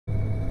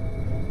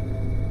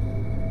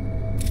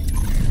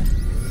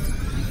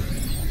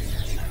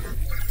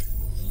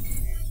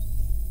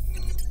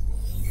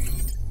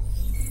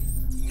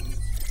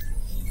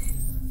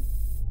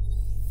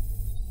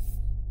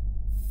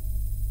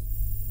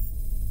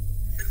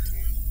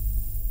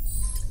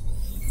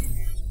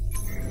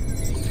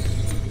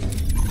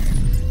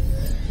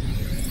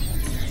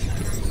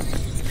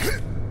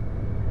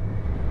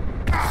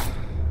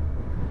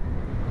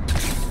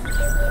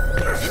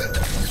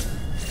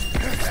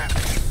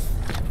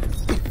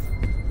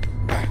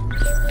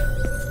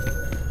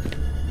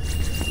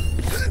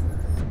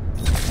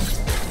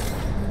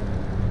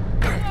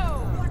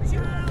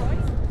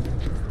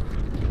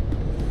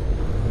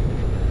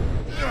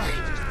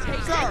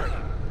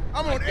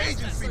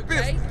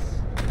business.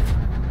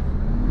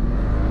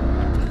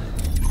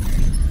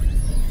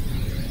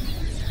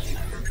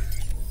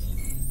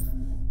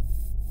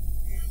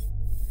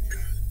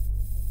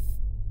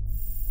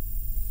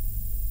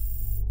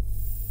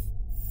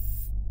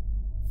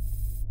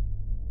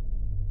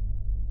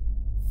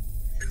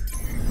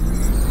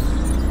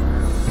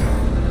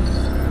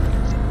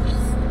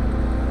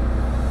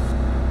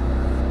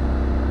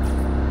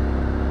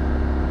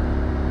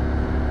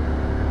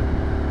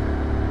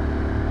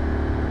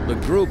 The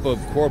group of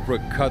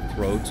corporate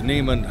cutthroats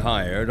Neiman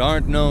hired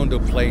aren't known to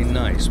play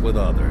nice with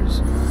others.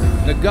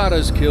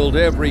 Nagata's killed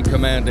every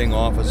commanding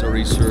officer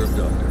he served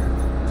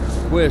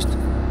under. Quist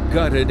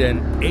gutted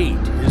and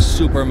ate his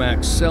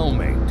Supermax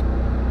cellmate.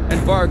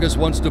 And Vargas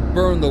wants to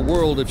burn the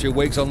world if she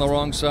wakes on the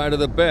wrong side of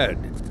the bed.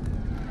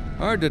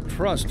 Hard to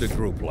trust a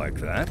group like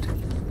that.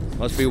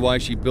 Must be why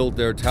she built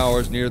their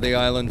towers near the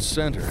island's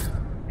center,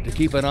 to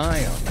keep an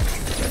eye on them.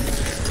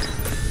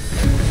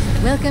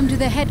 Welcome to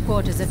the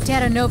headquarters of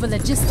Terra Nova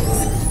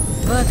Logistics,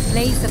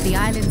 birthplace of the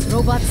island's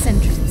robot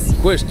sentries.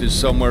 Quist is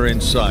somewhere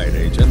inside,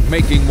 Agent,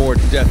 making more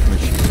death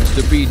machines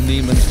to feed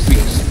Neiman's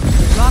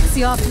beast.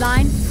 Roxy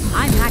offline,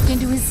 I'm hacked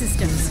into his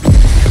systems.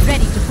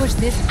 Ready to push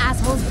this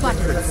asshole's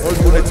buttons. All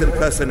units and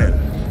personnel,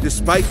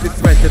 despite the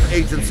threat of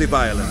agency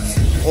violence,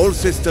 all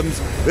systems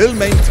will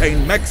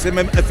maintain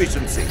maximum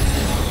efficiency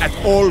at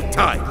all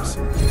times.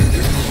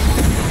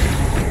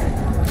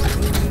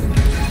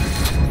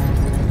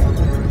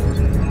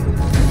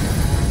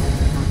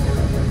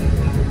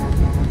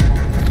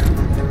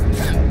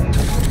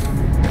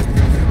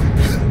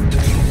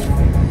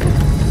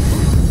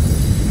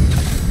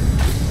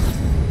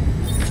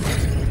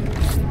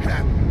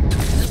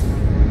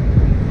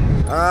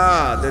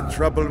 The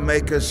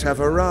troublemakers have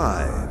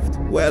arrived.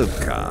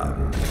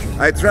 Welcome.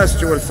 I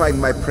trust you will find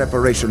my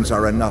preparations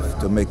are enough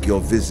to make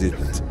your visit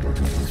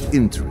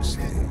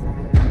interesting.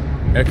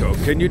 Echo,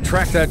 can you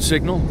track that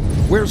signal?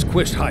 Where's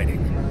Quist hiding?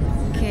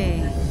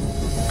 Okay.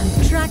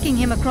 I'm tracking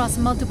him across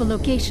multiple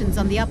locations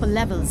on the upper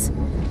levels.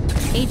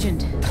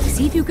 Agent,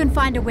 see if you can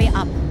find a way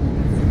up.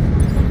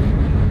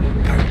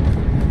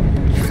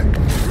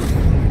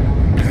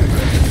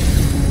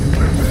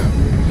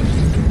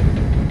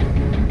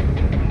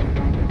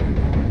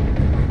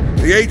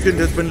 The agent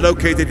has been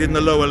located in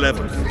the lower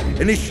levels.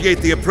 Initiate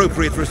the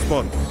appropriate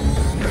response.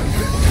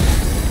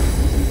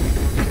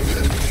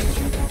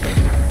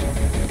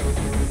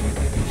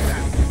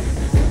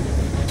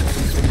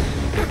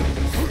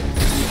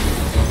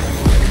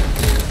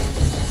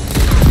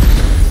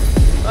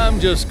 I'm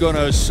just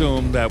gonna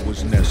assume that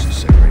was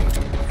necessary.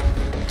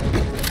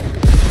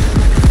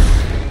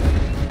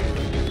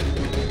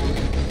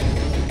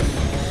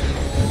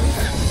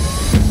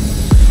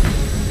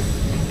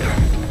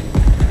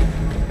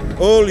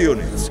 All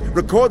units,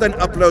 record and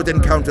upload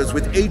encounters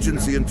with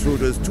agency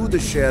intruders to the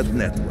shared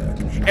network.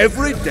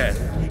 Every death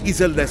is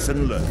a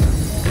lesson learned.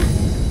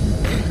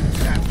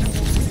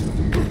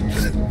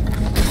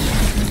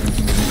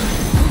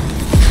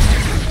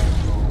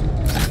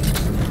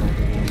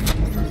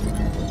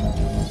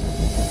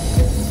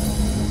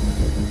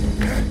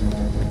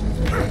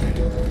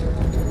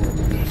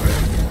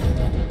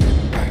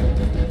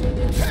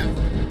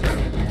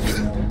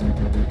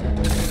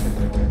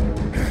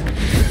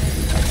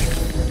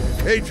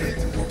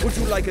 Agent, would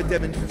you like a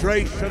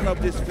demonstration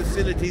of this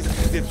facility's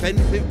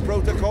defensive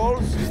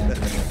protocols?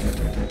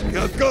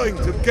 You're going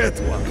to get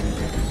one.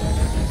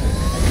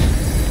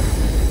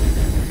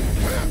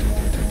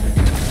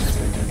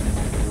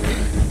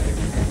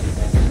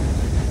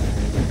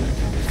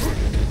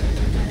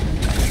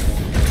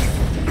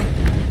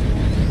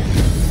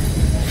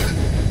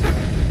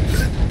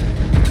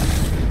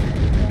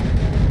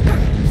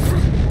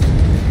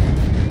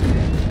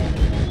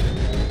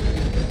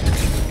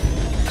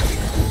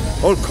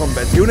 All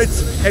combat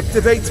units,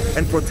 activate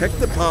and protect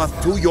the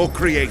path to your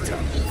creator.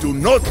 Do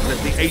not let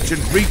the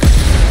agent reach.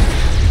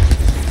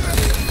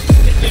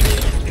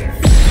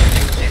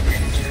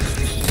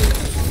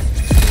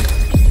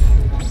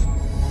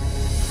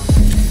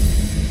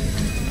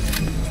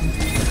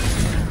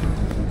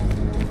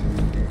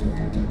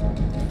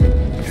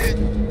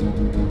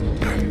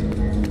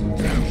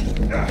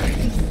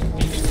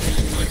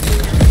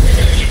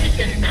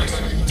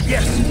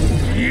 Yes!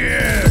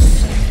 Yes!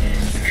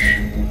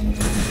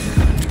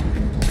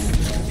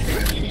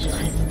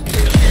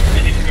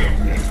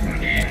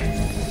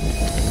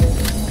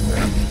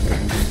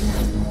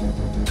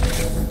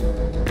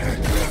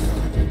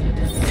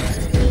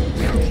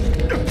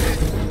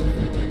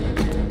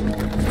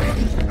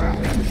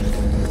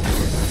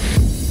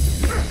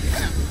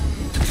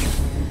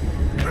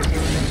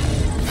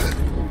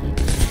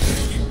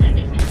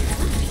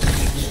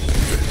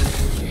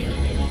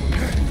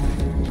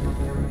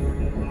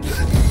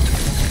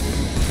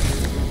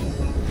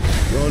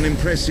 An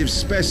impressive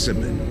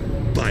specimen,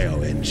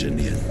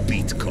 bioengineered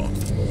beat cop.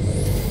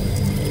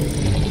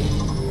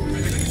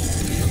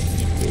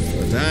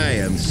 But I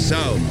am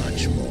so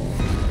much more.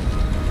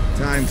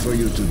 Time for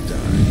you to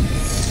die.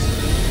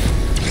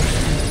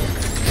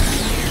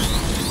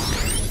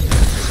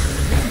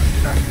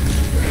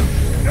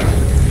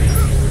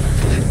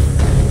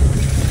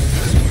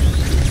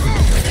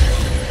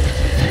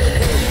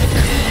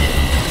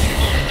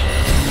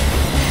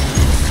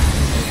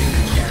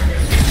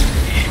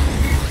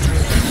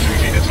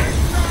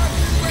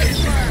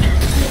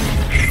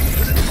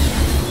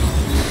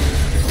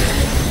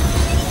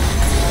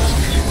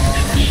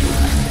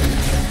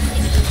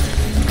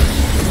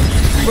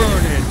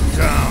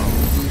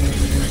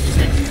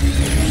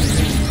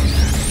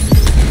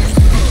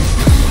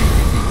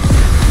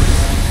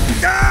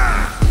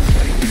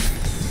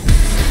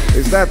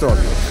 that all?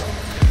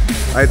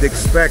 I'd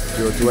expect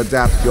you to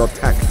adapt your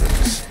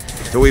tactics,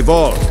 to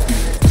evolve,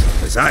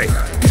 as I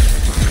have.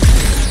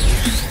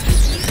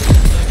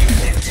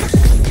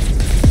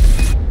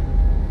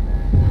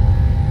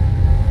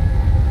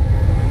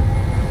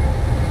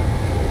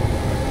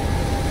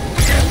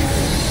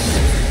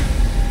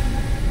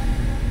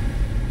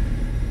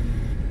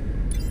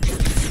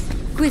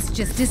 Quist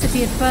just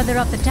disappeared further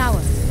up the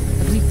tower,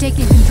 but we've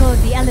taken control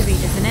of the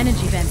elevators and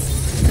energy vents,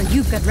 so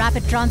you've got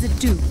rapid transit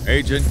too.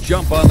 Agent,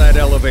 jump on that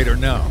elevator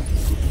now.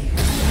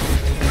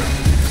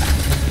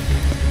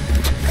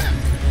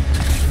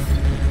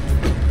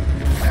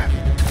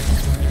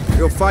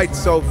 You fight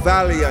so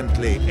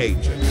valiantly,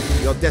 Agent.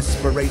 Your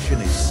desperation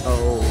is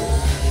so...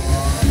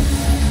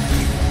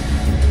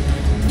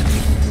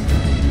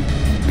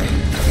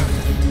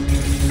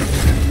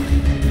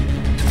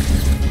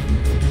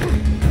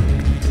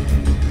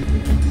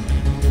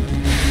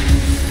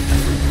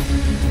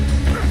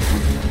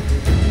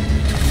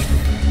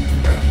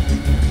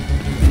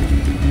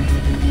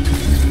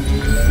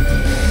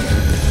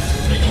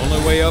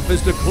 Way up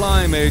is to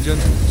climb, Agent,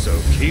 so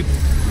keep...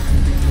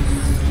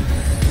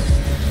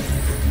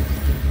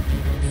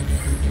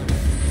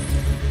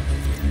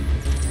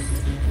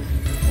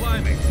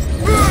 climbing.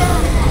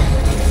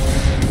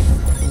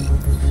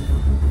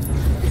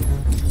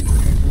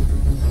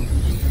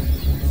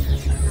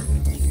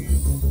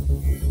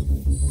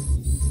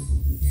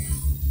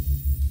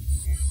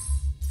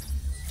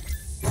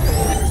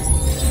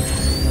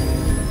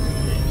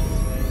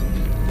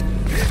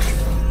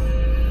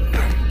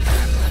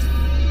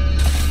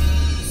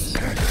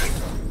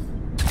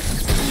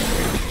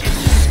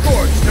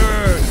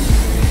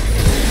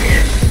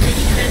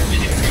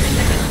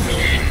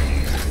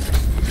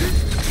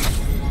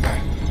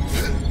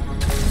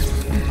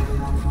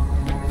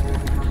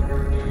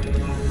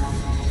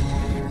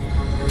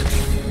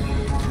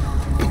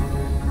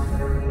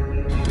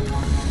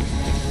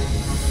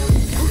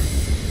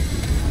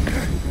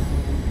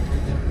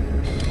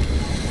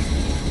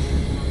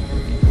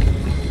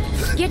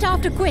 Get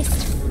after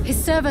Quist.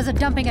 His servers are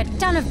dumping a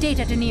ton of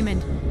data to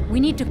Neiman. We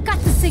need to cut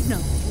the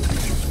signal.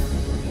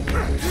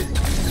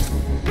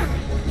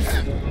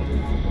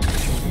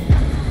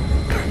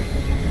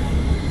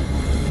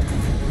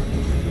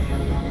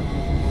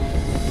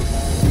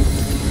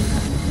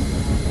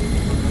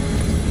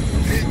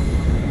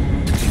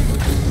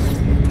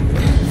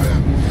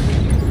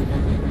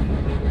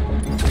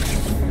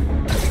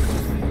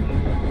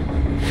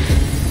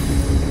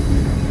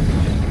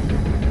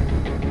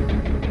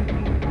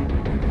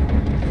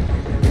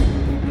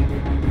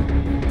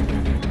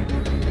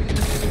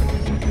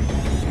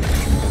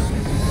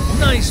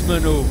 Nice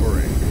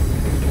maneuvering.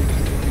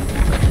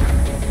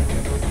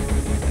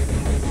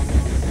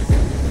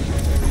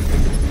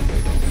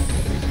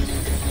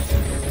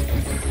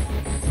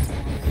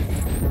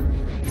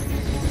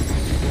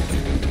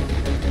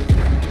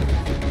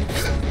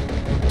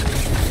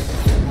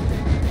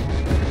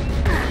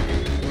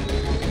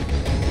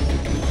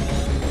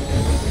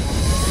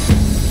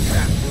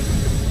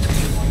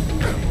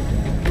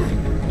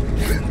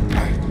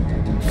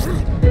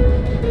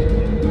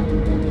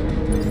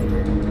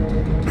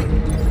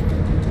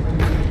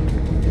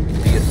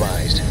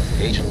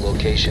 Agent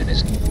location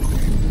is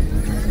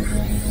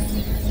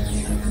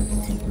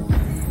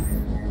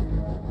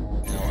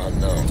now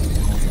unknown.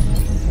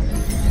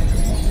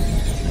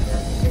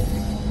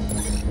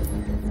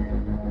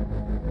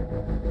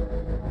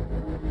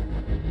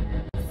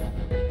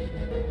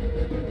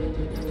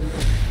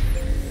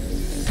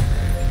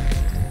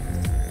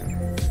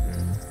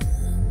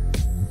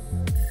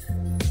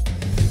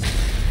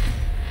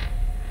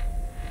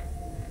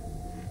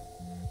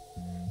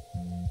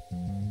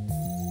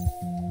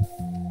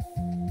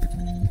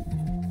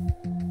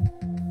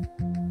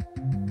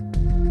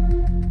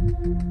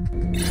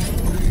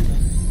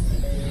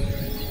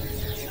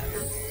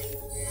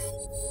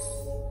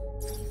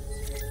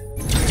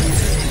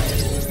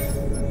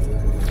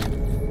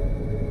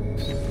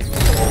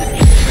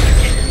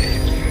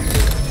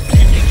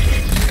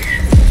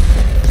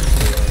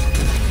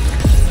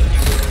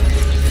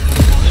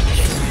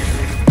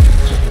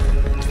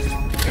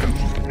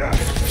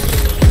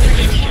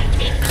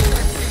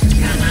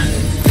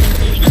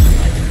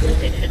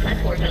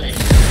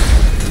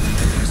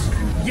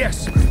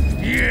 Yes!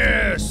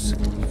 Yes!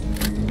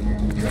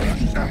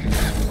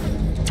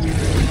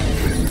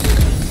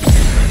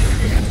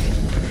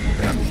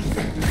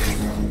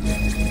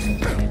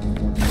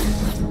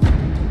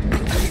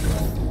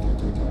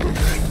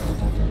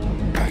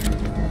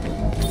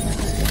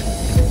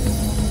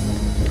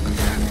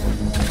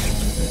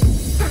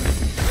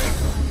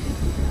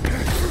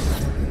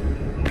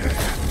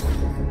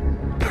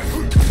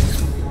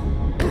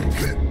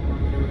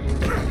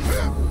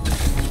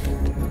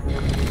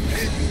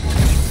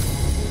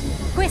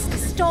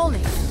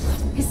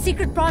 His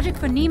secret project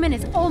for Neiman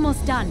is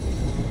almost done.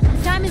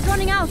 Time is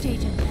running out,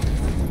 Agent.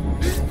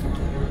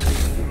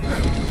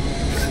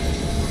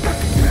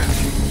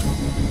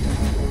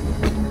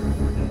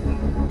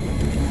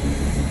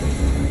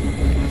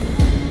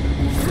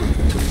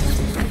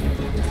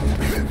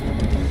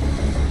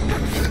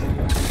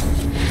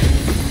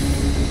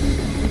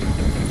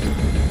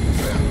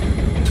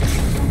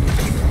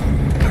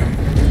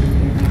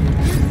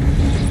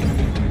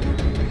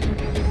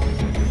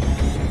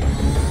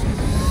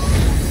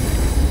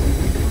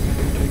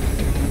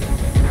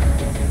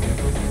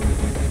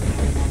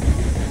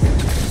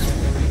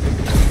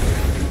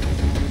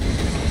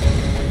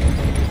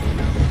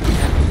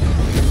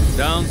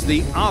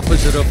 the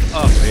opposite of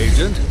up,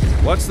 Agent.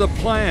 What's the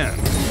plan?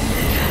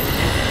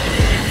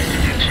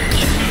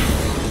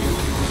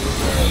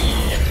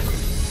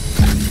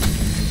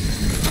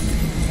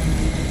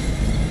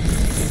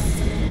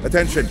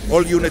 Attention,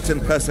 all units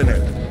and personnel.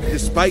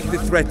 Despite the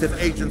threat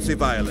of agency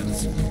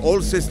violence,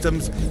 all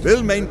systems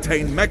will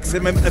maintain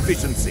maximum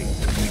efficiency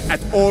at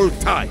all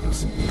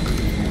times.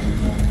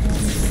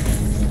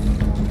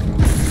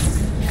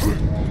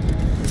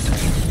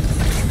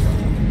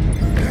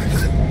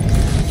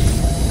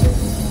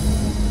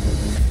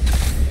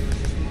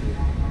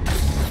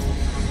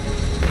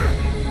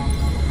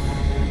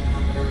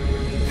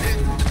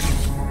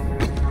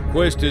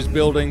 Quist is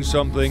building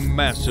something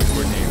massive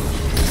for Neil.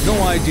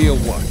 No idea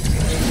what.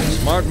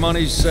 Smart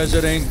Money says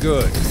it ain't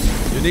good.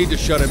 You need to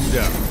shut him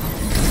down.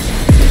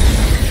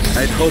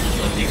 I'd hope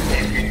so.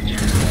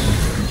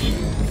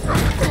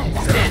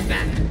 Stand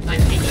back. I'm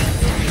taking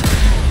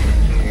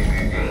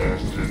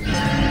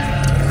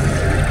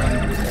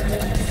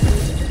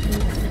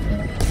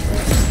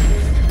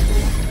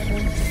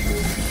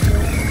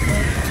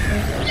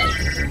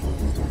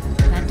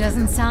That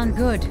doesn't sound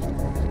good.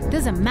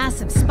 There's a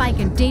massive spike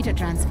in data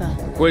transfer.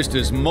 Quist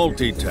is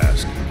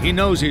multitasking. He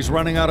knows he's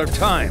running out of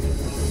time.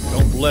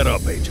 Don't let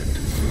up, Agent.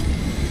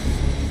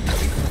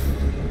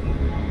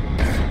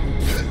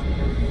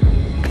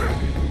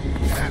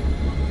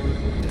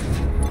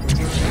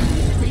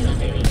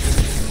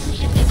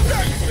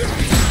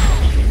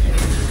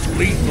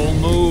 Lethal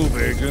move,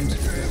 Agent.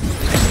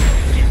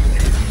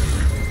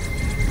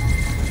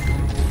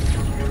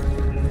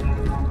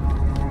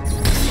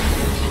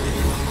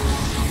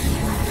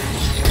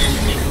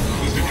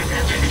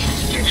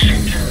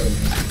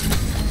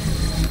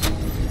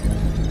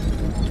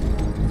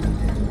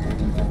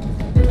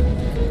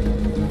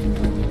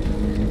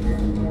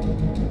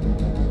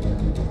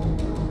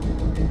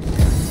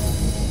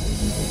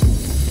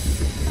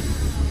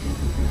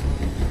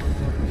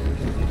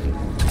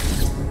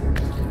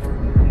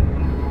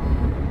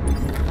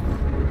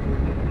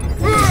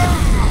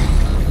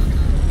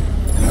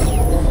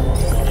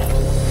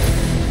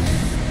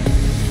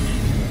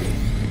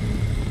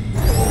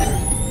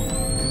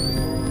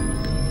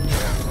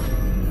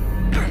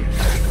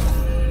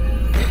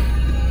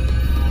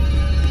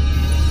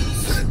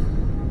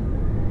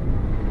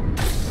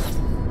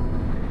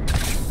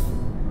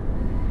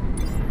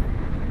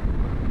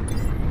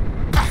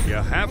 You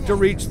have to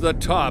reach the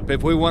top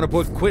if we want to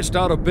put Quist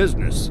out of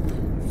business.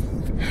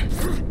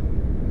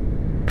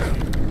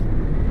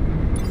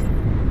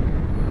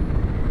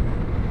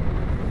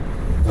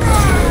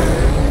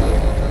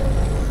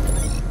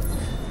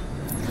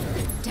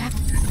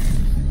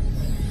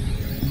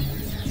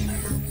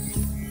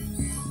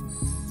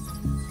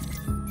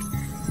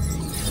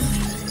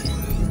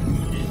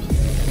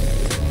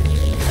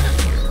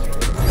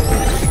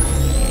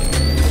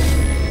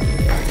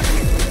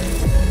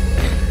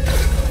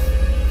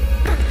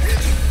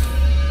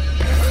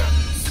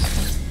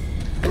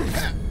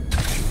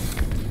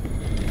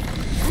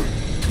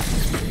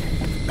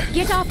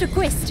 Get after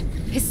Quist.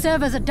 His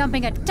servers are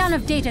dumping a ton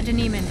of data to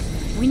Neiman.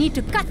 We need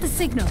to cut the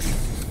signal.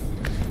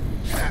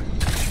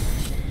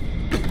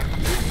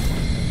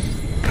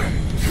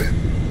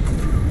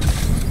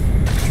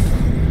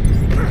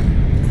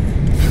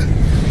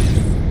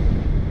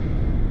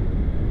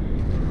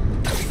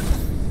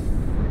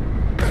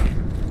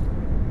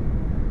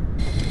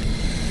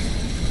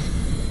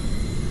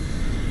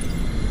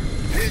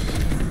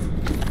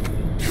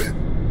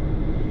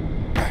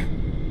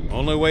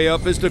 Only way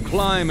up is to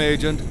climb,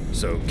 Agent,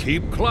 so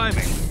keep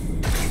climbing.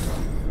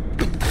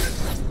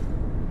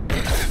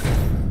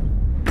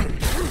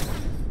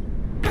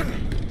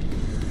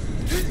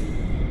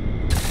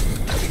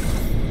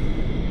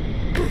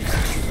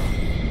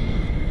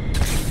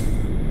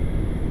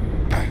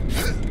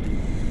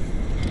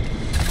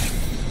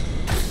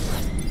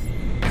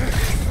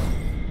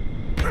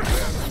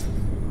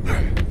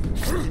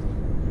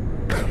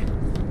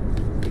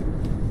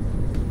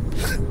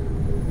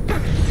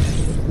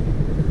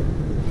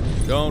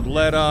 Don't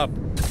let up.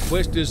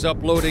 Quist is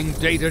uploading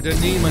data to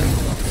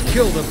Neiman.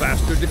 Kill the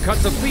bastard to cut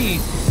the feed.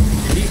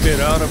 Keep it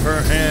out of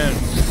her hands.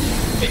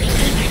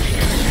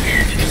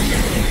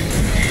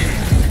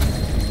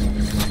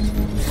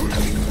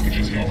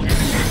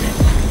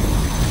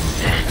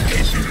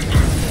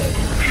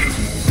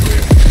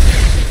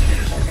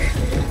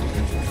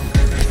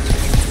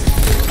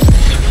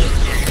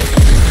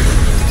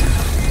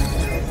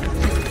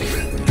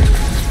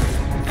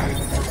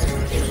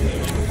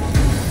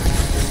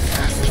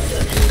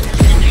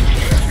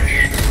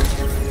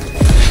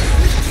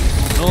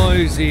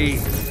 Noisy,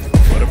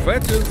 but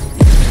effective.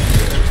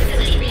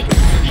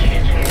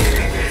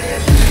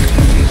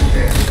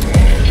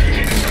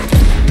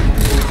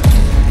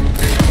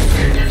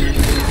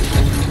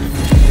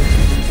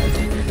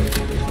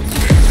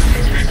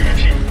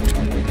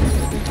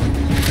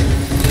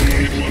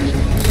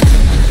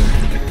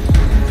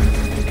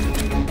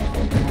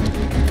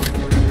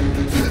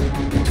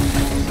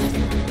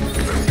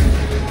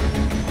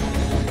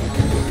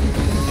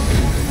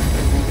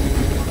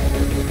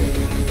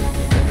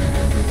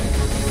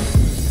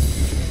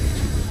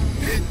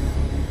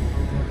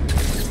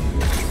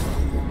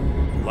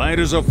 Light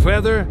as a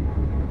feather,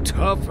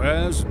 tough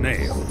as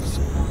nails.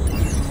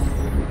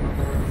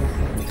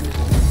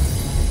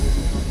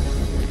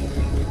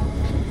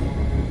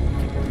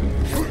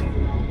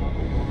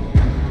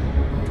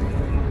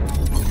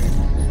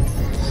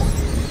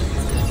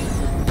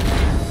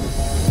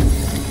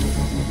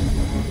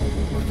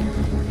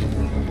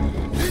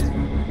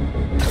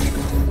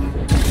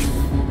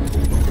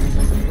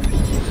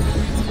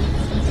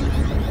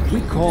 We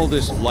call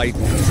this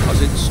lightning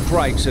because it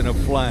strikes in a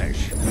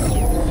flash.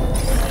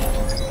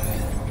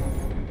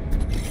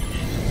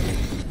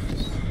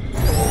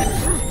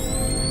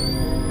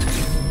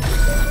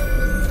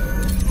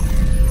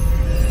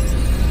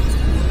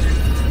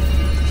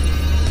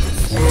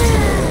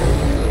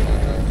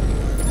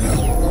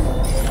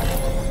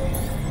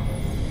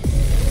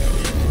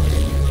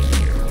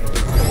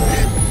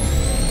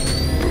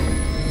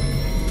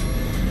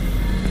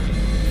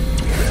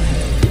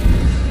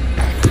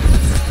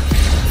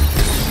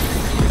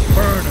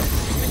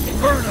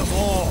 Burn them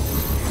all!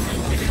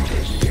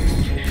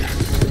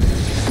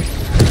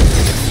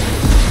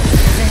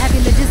 There's a heavy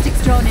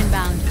logistics drone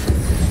inbound.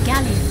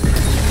 Galleon.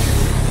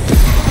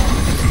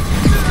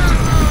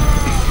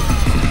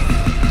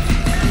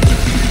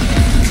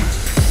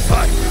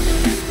 Fight!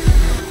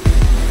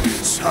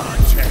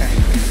 Sergeant!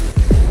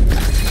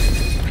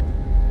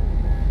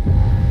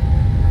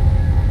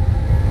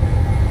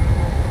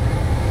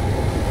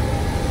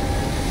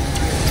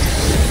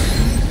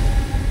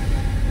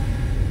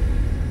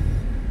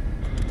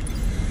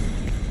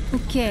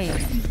 Okay,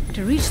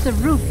 to reach the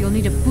roof, you'll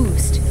need a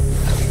boost.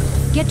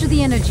 Get to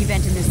the energy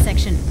vent in this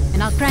section,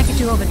 and I'll crank it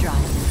to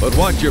overdrive. But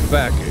watch your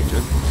back,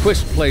 Agent.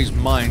 Quist plays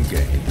mind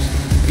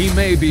games. He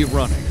may be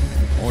running,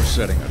 or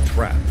setting a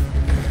trap.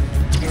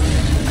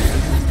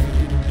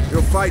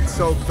 You fight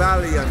so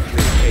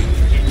valiantly,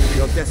 Agent.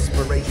 Your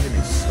desperation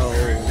is so...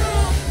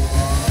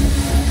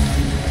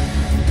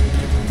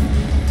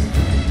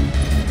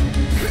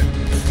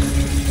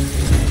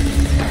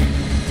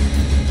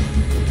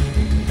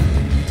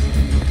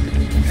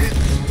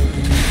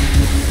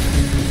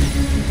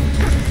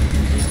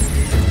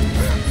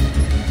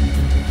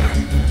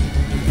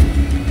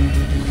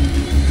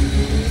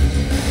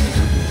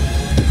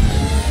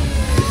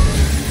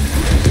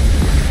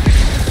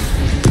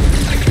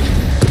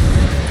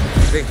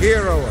 The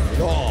hero of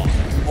law,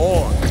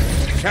 or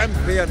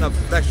champion of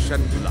flesh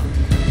and blood.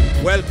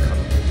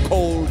 Welcome,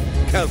 cold,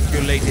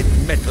 calculated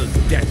metal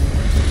death.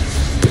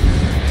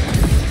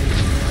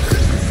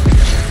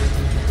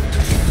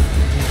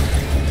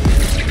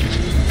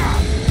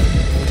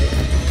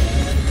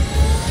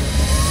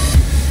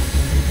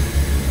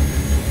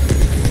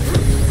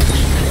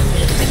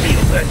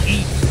 Feel the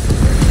heat.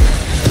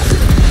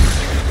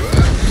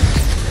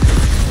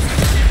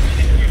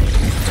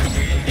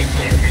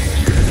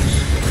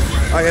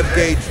 I have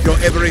gauged your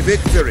every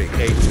victory,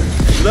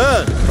 Agent.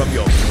 Learn from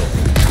your flaw.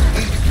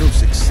 Each new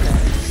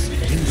success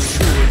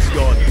ensures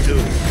your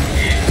doom.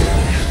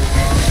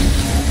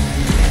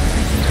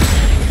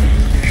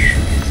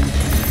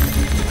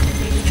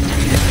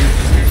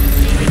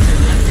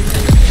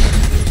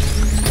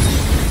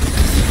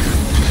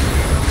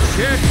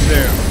 Check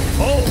their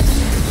pulse.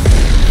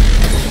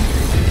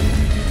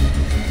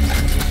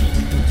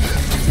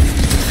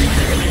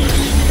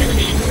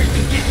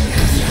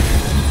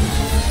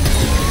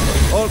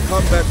 All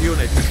combat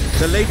units,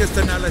 the latest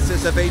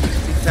analysis of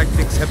agency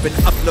tactics have been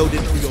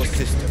uploaded to your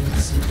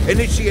systems.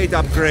 Initiate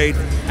upgrade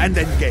and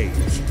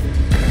engage.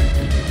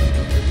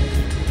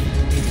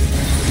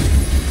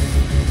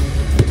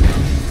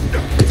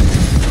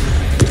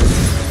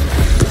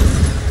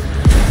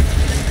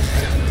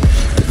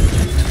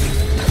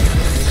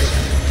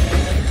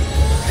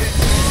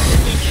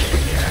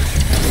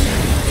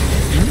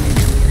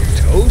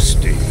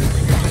 Toasty.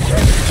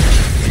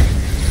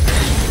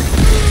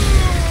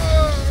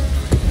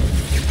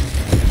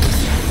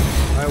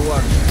 I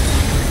wonder,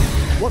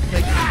 what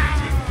makes you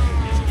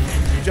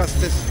tick?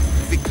 Justice,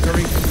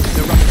 victory,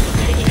 eruption.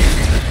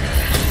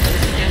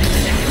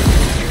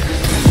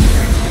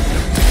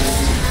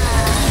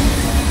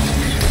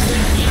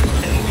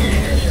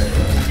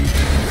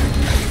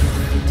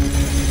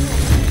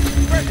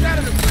 Fresh out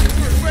of the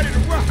we're ready to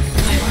rock.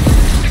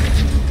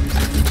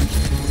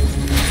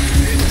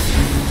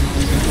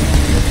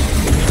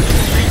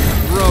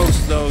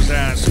 Roast those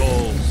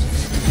assholes.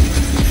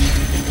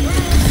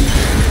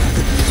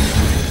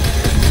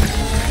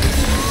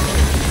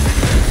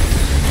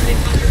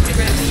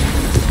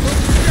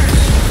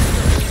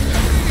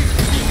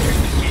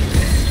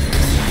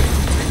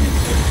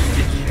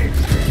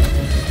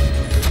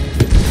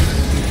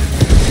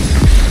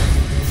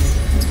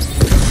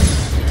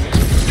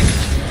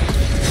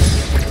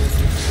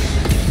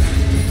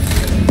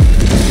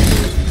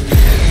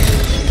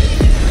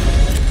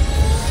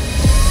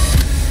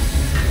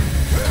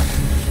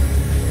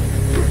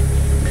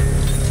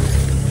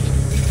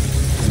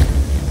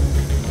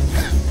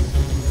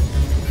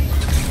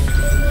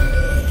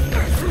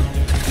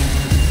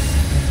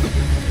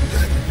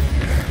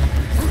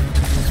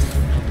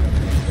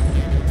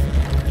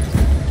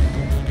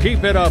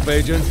 Keep it up,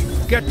 Agent.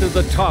 get to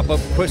the top of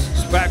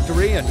Quist's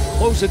factory and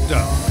close it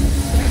down.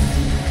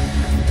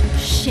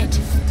 Shit.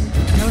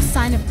 No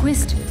sign of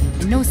Quist,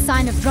 and no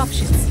sign of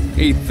dropships.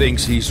 He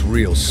thinks he's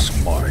real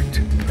smart.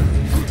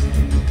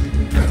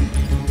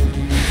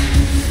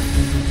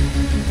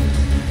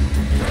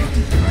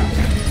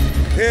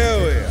 Here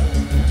we are.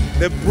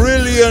 The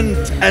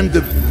brilliant and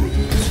the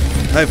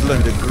brute. I've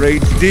learned a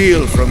great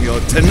deal from your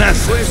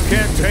tenacity. Quist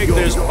can't take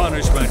this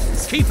punishment.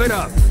 Keep it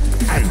up.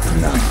 And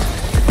now,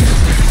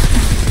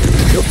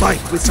 you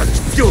fight with such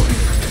fury.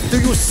 Do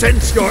you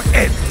sense your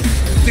end?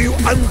 Do you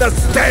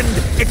understand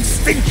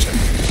extinction?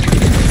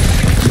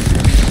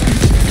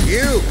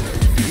 You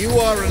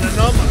are an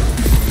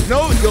anomaly.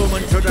 No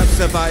human should have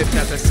survived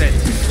that ascent.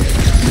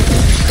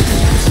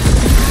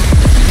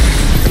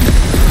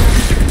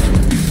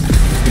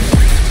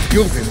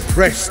 You've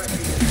impressed me,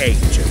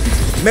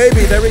 Agent.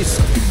 Maybe there is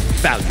some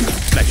value in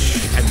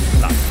flesh and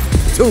blood.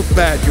 Too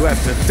bad you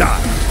have to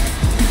die.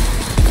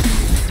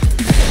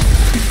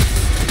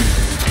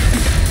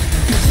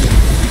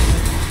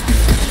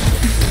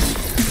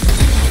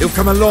 You've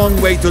come a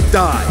long way to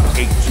die,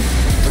 Agent.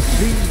 But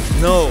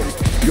please know,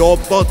 your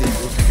body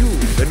will fuel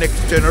the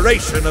next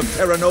generation of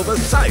Terra Nova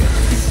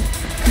science.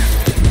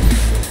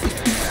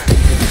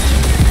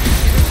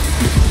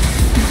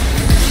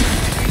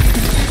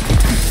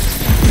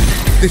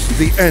 This is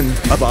the end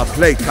of our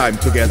playtime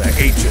together,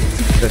 Agent.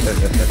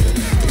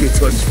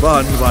 It was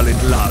fun while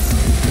it lasted.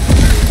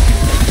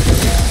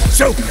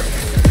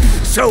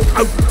 So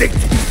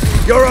outdated.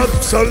 You're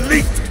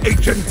obsolete,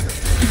 Agent.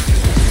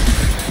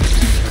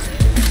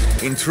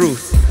 In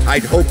truth,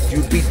 I'd hoped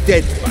you'd be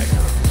dead by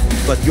now.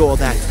 But you're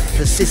that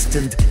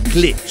persistent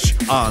glitch,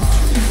 aren't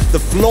you? The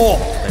flaw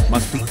that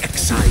must be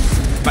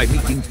excised by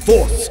meeting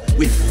force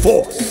with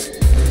force.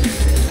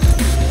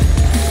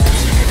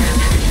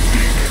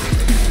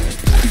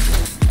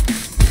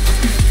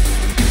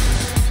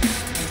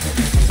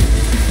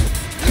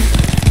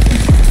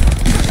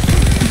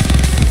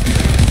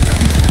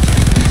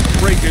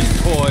 Break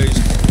his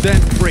toys,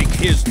 then break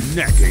his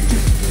neck,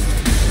 Agent.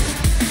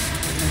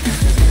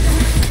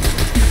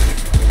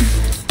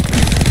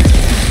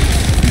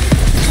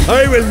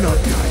 I will not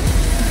die.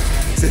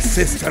 The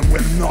system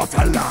will not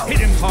allow. Hit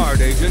him hard,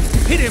 Agent.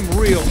 Hit him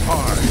real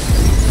hard.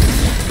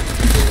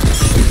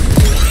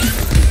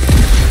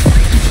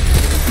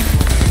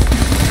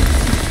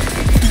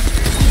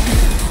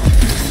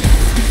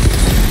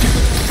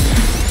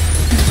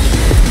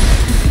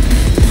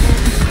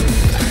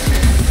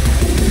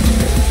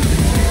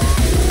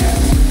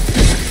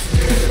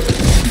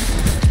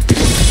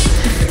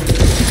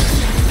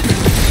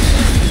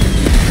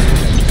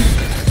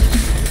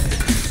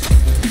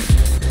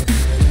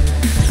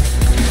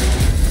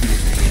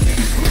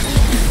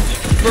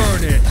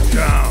 Burn it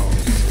down.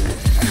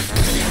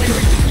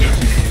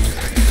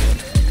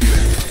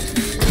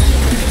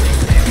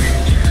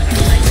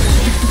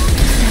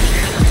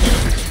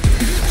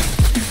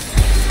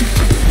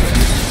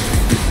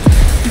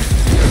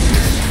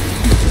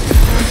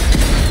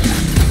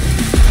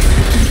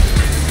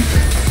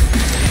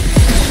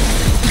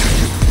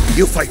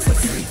 You fight for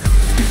freedom,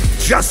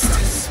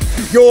 justice.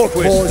 Your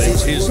Quist cause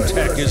thinks is his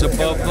tech is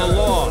above the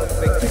law.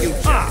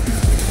 Ah!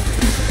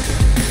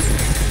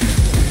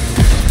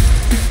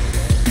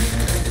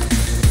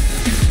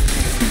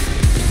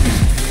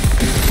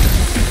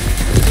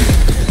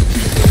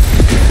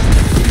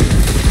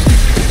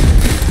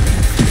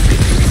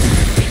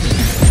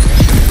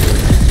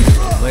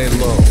 Lay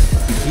low.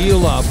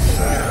 Heal up.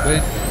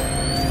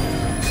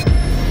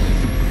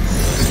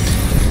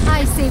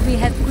 I say we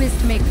have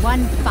Quist make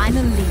one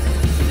final leap.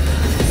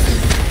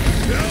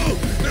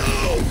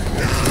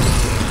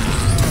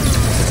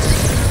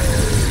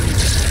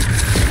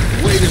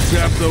 Way to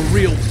zap the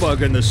real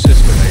bug in the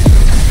system, Agent.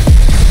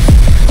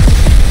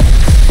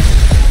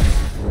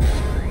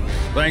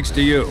 Thanks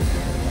to you,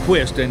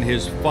 Quist and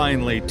his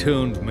finely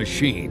tuned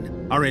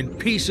machine are in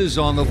pieces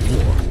on the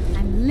floor.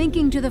 I'm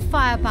linking to the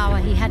firepower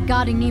he had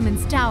guarding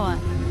Neiman's tower.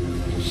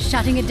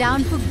 Shutting it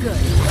down for good.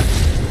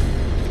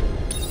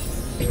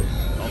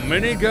 A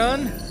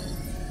minigun?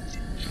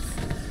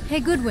 Hey,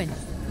 Goodwin.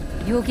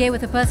 You okay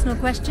with a personal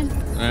question?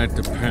 That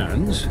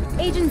depends.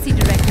 Agency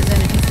directors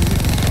earn a decent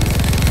living.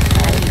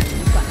 I mean,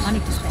 you've got money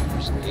to spend.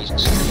 You can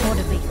afford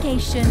a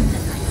vacation, a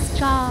nice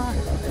car,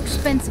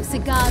 expensive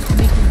cigars to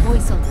make your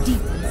voice all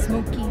deep and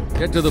smoky.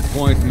 Get to the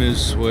point, Ms.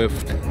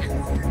 Swift.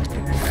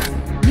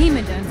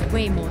 Neiman earns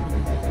way more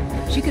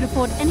than you. She could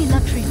afford any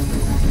luxury.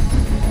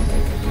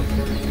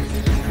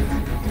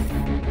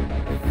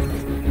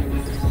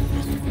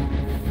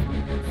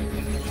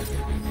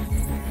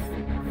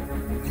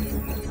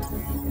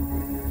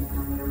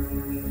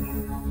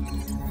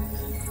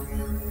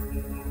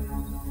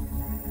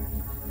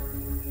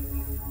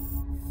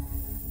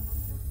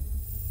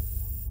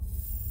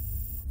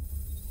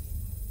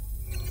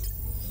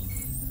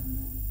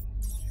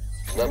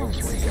 Level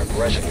 3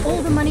 aggression.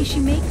 All the money she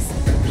makes,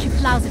 she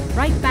plows it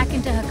right back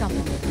into her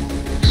company.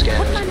 What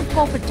Scanners. kind of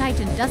corporate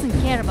titan doesn't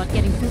care about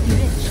getting filthy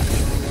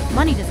rich?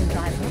 Money doesn't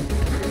drive her.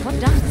 What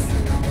does?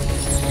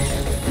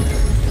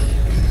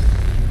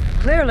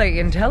 Clearly,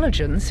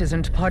 intelligence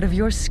isn't part of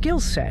your skill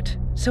set,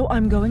 so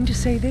I'm going to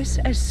say this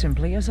as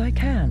simply as I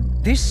can.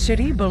 This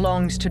city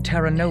belongs to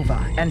Terra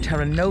Nova, and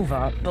Terra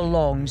Nova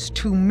belongs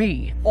to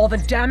me. All the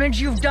damage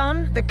you've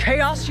done, the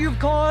chaos you've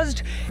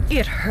caused,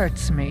 it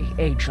hurts me,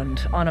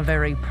 Agent, on a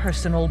very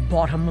personal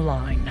bottom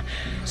line.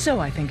 So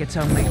I think it's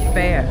only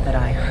fair that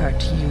I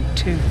hurt you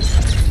too.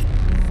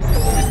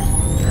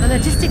 The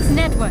logistics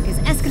network is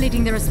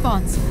escalating the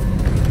response.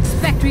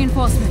 Expect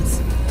reinforcements.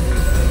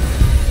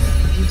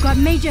 You've got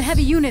major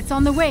heavy units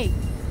on the way.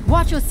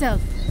 Watch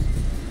yourself.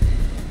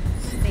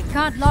 They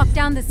can't lock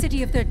down the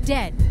city if they're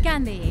dead,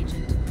 can they,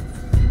 Agent?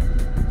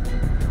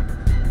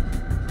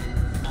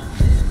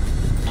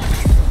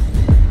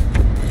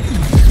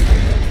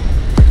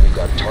 We've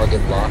got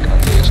target lock on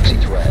the agency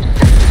threat.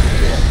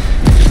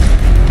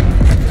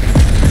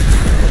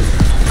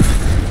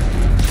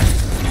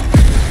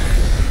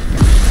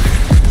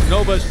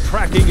 Nova's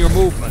tracking your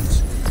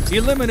movements.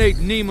 Eliminate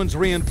Neiman's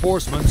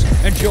reinforcements,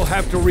 and she'll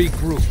have to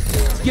regroup.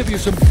 Give you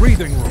some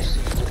breathing room.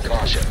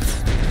 Caution.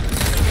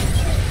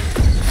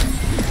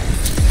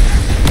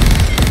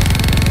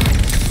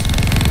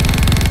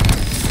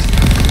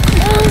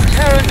 All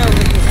Terra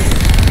Nova units.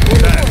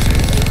 That's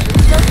it.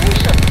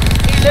 Location.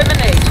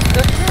 Eliminate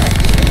the threat.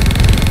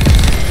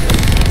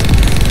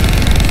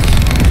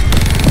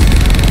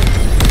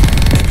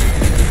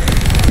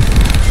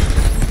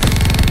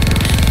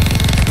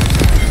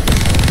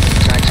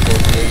 Tactical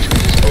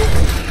engagement is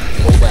over.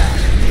 Pull back.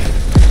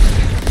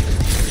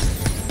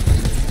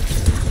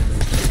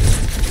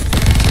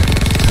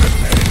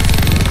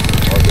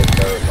 Target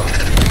verified.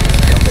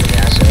 Company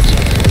assets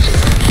on the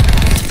zero.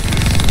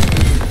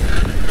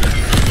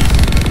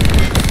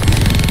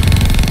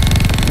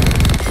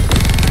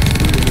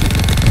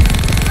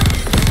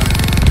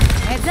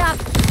 Heads up!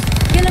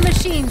 Killer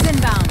machines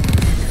inbound.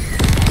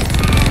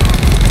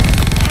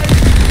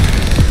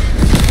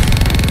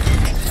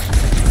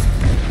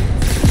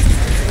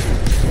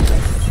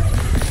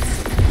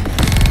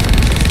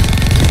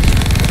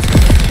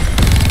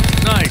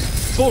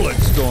 Nice bullet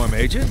storm,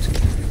 Agent.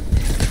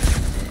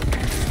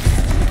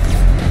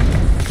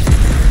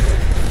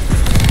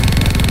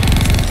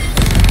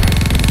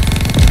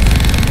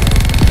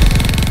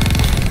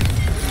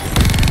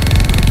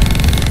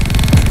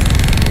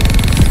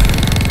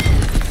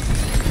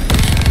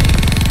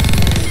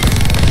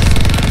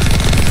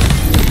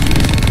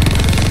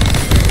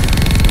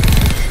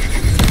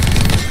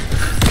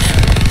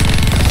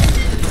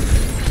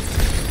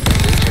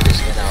 Agent is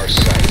in our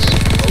sights.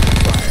 Open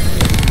fire.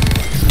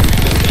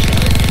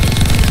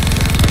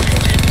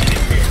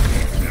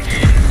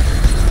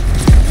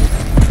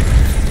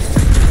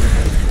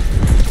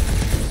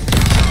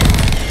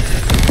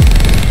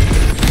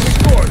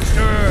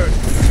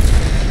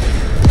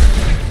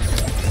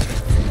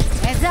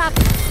 Heads up!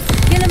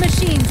 Killer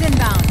machines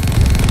inbound.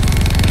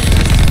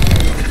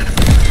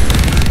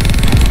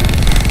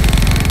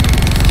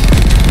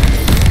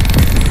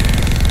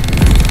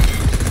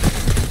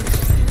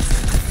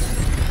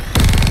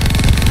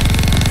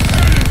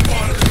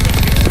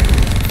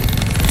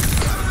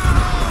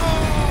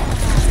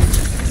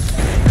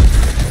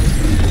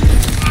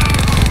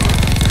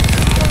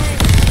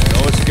 No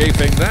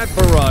escaping that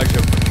barrage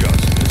of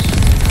justice.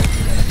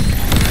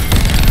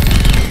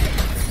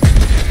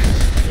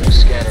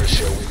 Scanners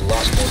show we've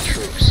lost more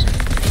troops.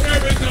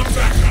 Threat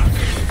identified.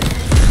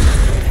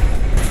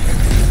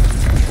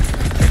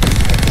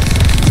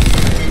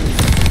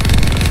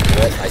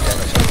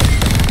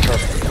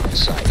 Terminate on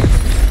site.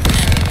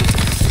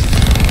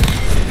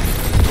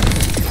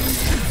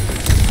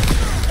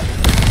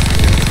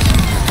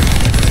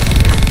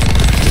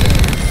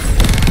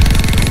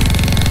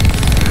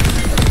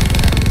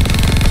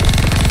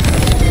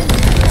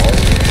 All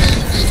units,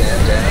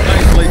 stand down.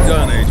 Nicely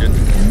done, Agent.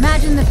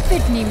 Imagine the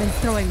fit Neiman's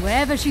throwing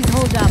wherever she's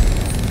holed up.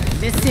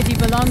 This city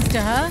belongs to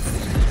her?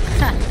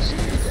 Ha,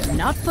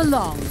 not for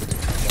long.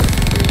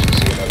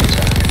 Agency another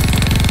time.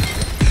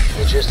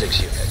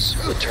 Logistics units,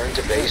 return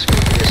to base for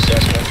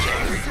reassessment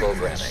and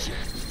reprogramming.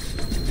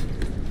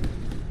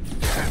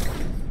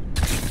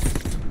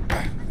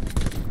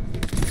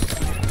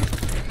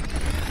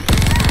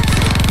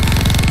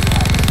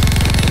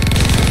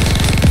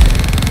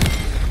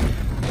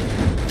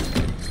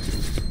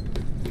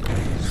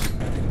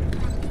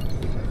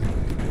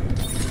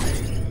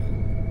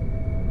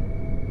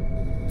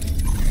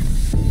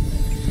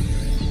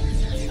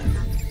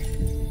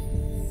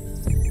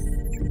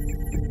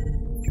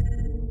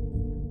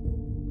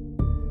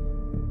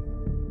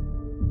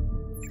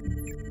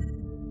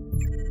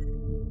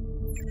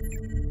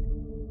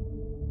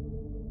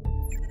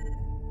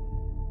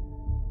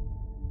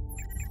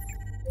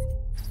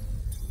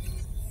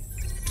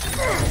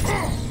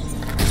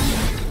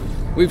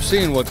 We've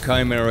seen what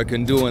Chimera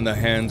can do in the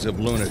hands of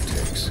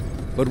lunatics,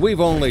 but we've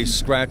only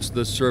scratched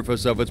the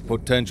surface of its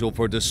potential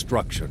for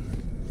destruction.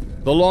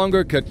 The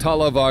longer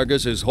Katala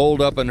Vargas is holed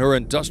up in her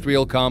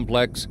industrial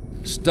complex,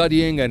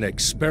 studying and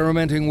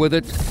experimenting with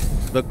it,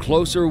 the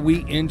closer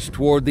we inch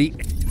toward the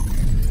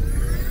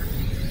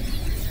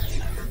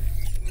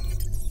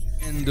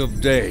end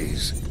of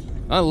days.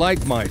 I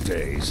like my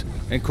days,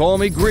 and call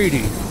me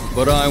greedy,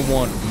 but I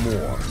want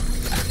more.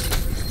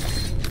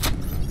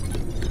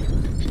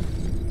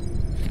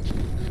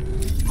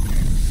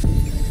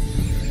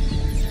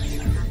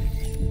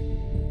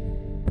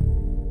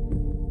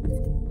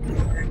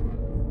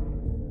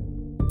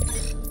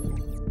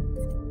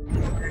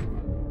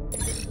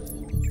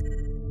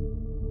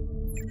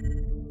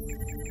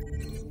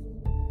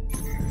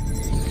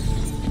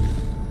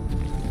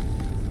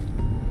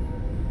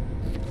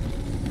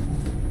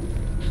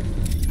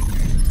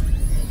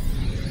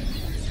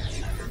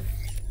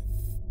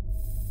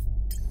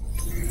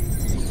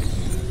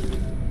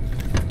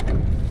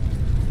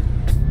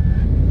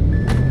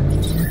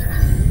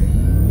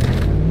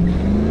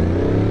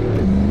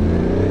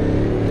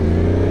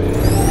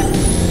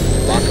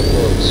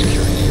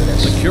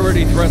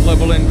 Security Threat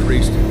level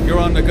increased. You're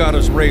on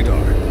Nagata's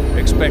radar.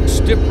 Expect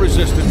stiff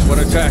resistance when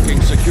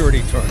attacking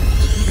security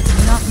targets.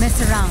 Do not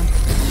mess around.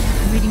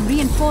 I'm reading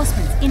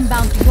reinforcements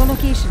inbound to your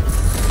location.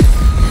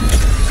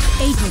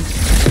 Agent,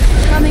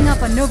 coming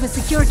up on Nova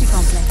Security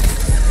Complex.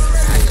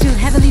 Still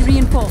heavily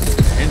reinforced.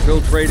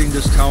 Infiltrating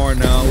this tower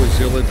now is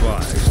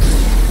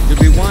ill-advised. It'd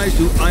be wise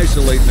to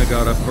isolate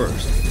Nagata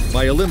first,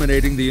 by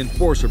eliminating the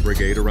Enforcer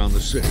Brigade around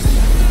the city.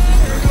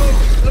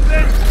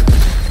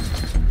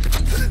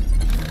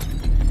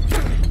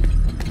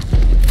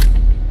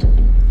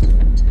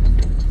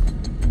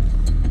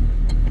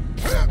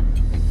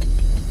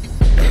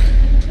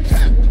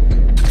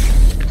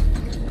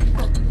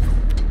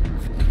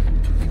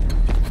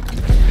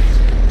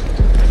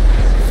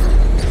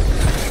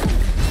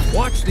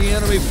 Watch the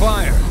enemy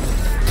fire.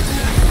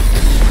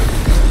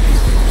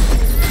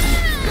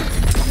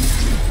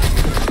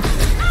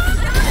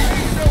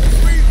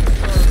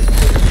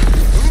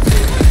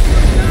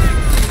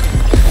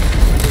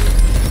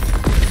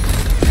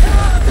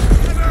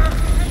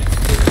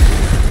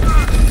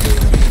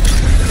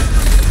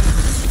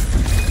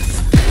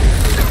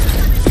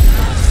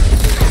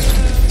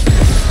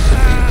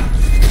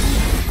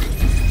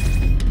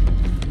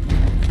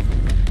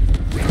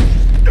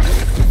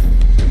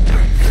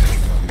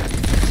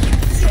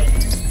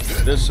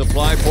 This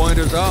supply point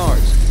is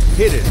ours.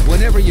 Hit it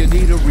whenever you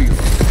need a reload.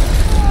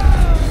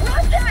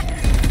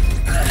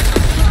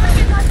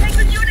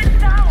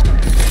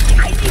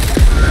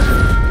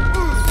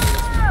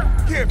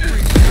 Can't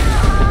breathe.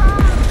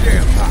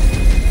 Damn hot.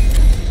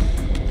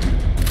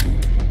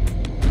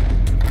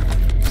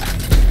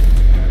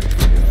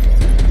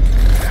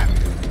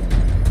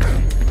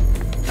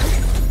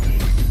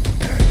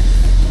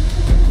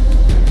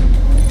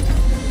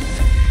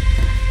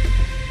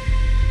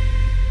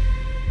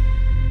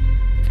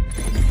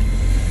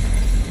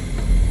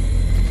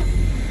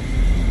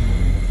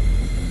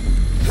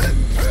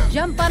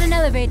 Jump on an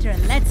elevator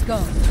and let's go.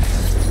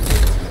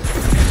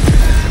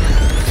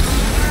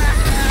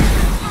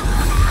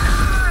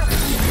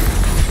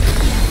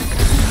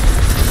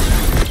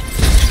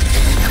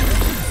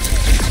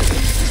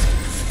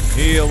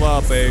 Heal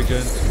up,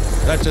 Agent.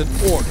 That's an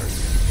order.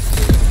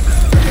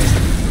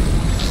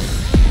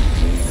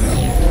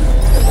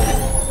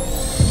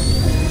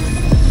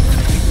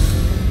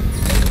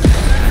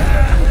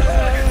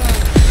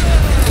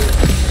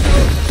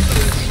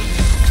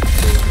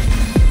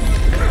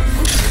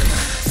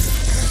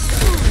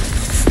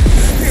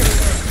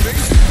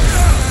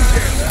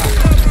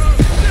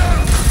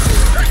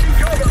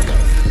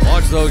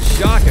 Watch those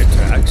shock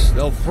attacks.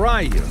 They'll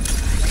fry you.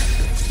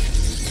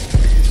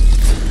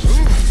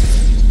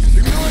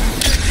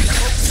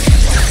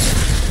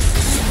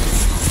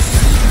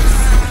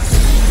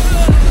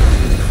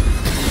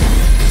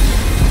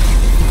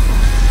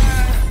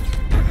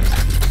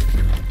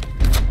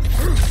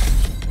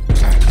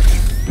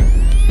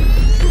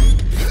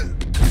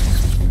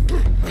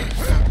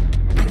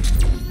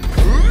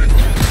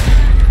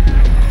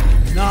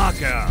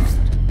 Knockout.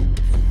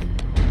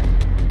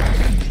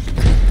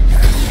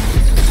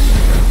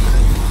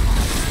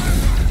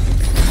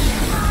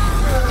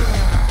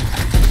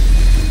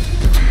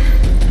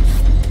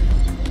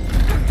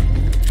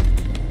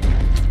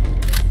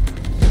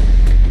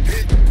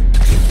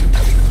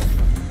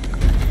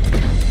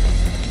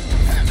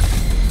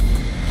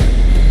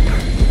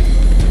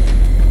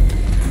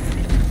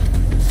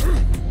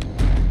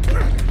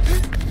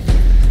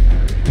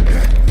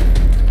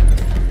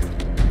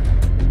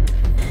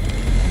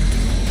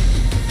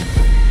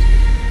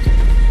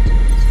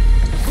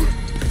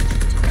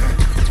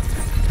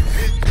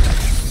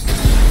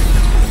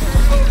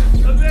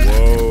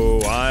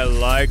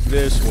 Like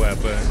this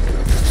weapon.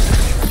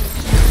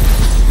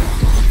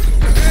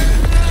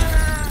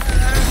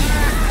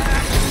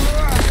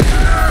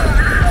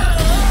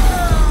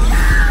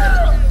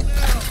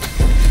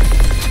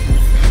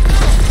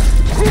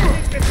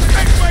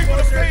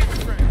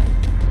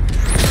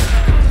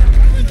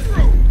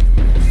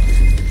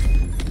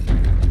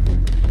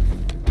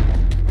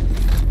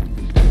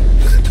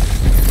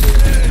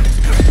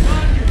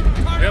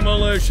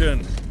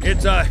 Demolition.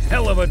 It's a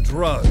hell of a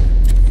drug.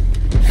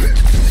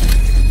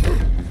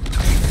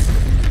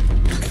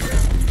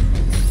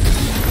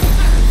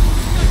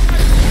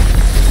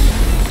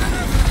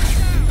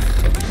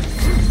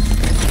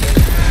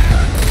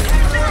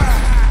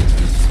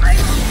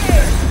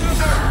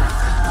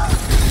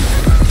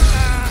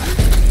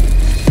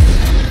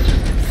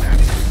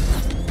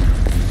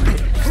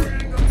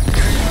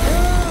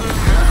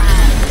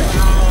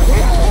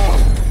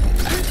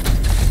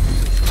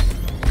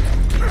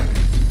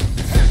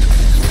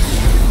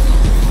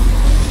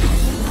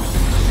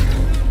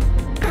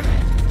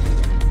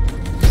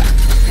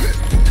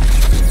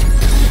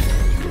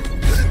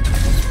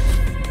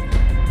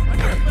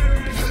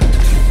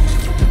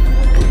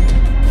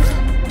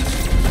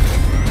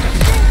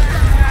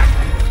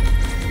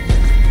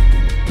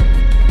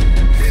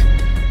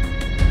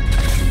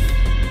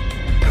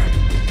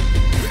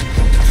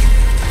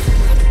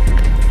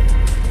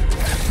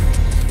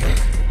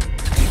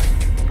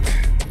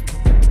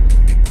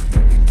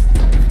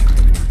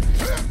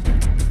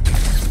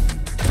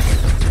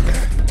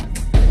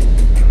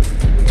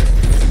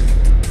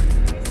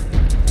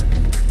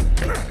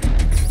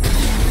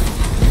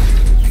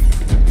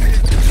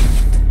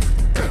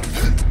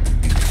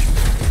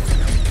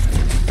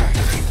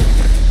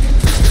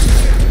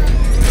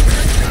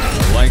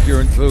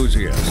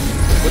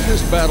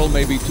 battle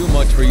may be too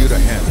much for you to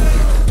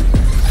handle.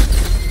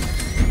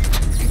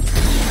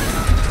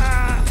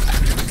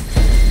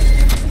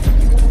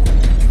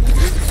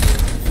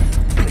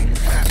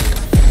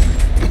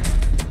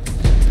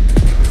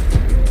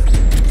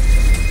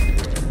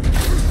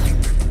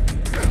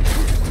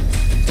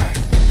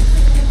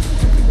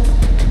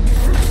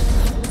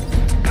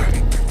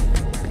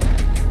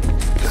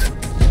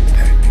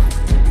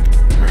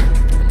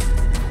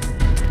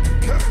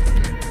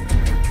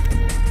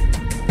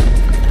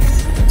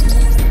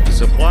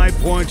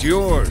 Point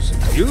yours.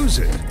 Use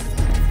it.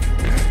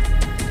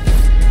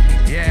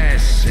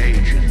 Yes,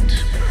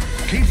 Agent.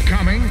 Keep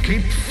coming,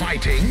 keep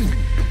fighting.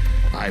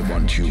 I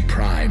want you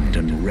primed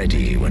and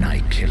ready when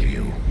I kill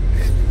you.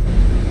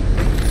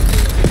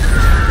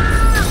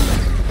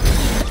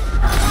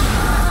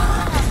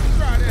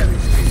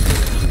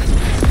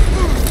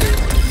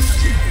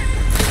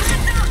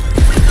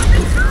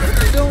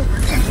 Don't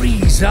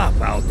freeze up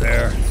out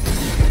there.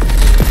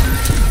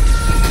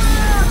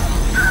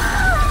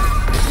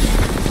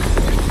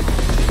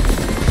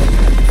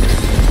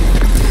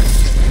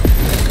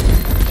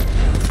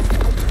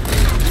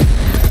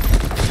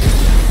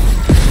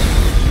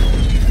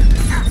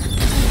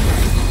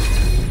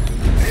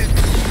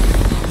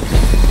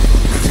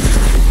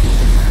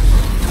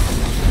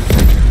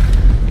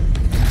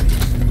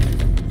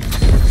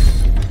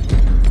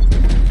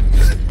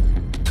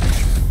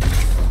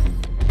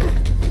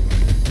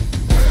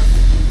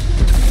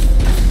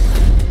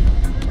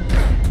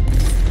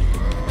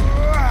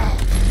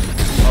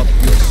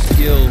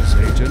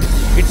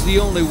 It's the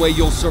only way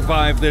you'll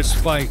survive this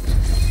fight.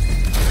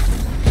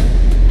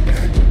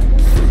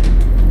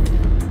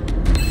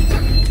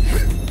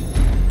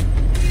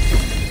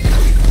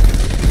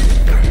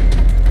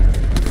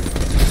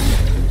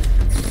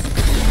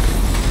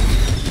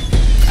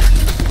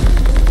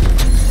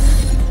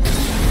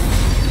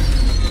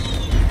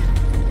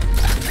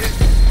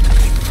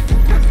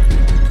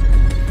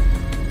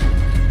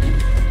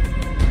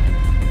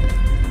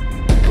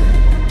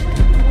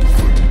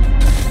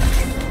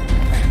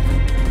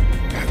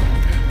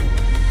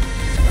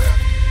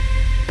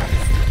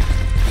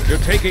 You're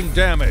taking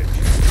damage.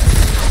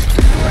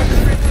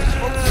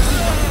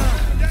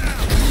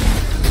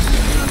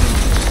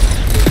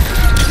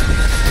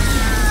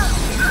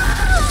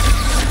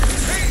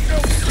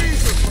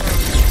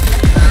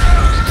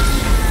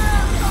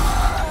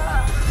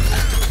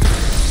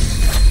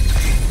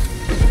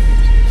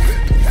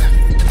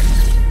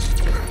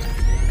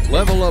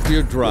 Level up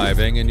your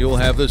driving and you'll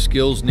have the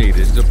skills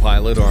needed to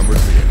pilot armored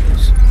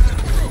vehicles.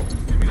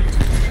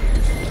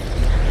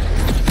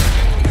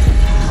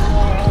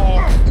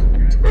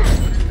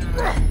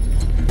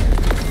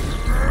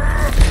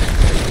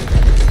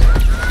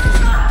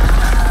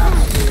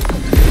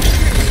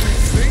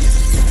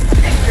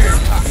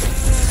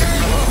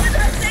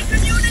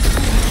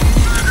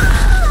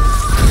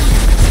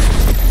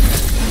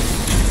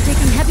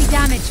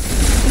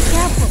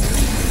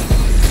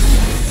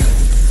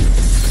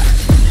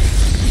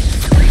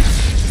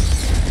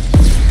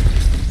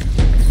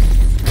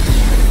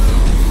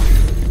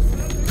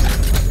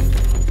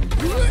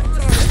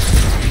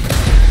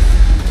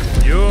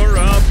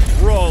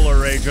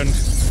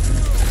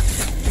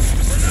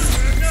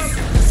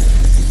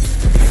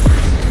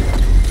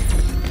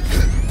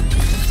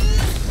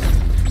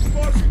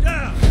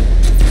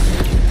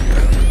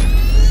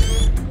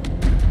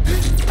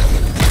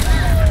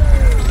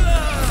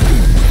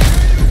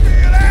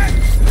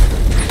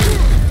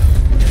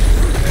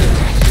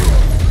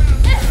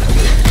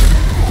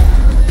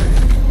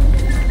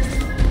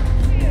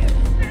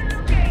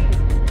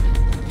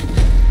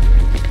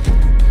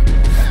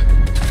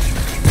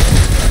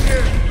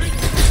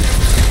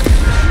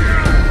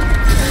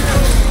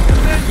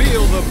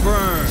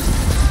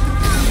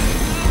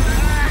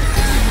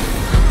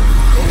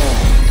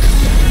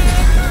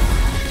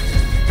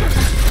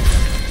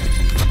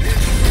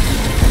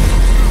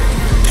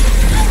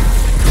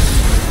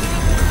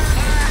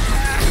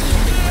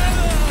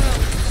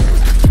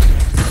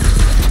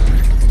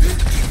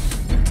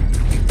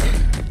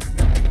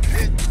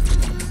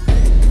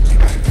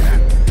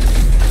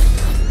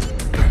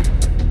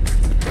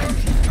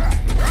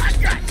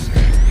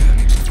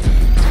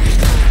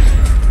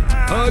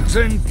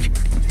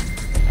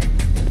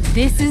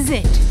 This is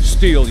it.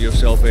 Steel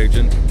yourself,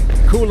 Agent.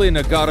 Kuli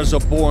Nagata's a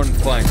born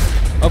fighter,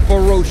 a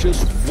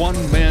ferocious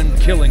one-man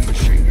killing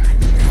machine.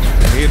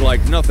 He'd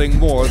like nothing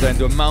more than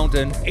to mount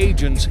an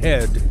agent's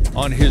head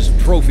on his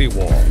trophy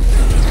wall.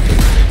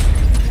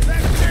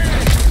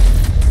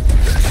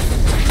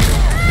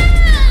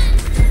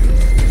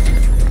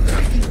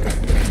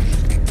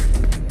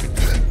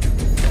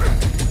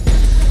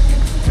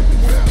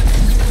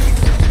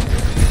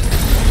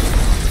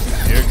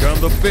 Here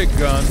come the big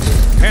guns.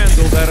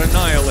 Handle that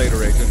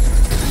Annihilator, Agent.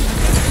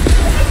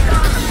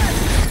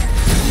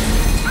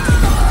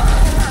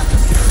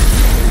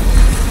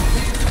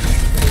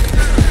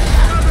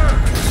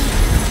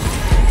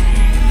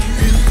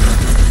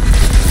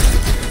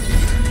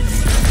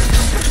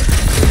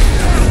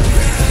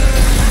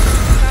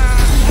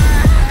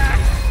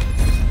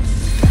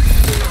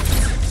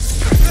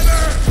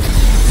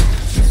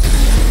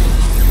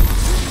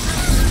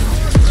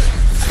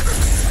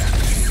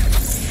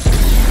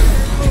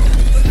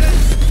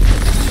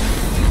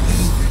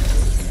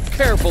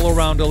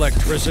 around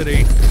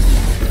electricity.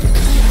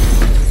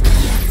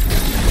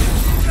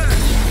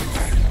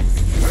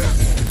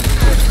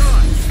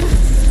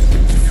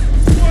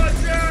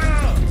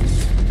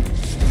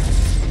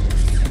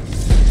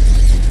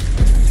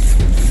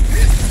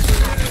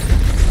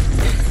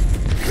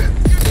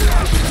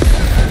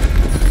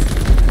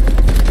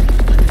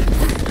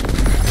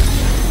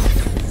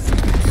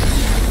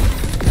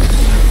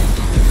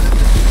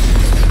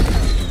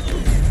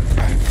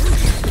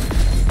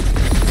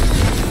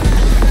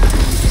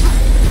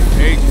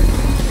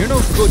 You're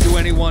no good to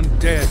anyone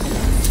dead.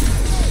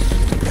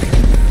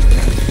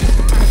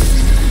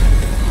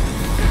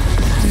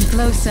 Come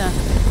closer.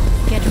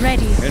 Get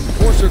ready.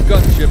 Enforcer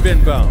gunship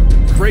inbound.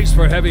 Brace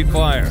for heavy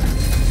fire.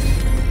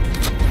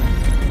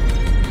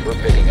 We're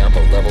picking up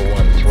a level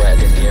 1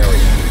 threat in the area.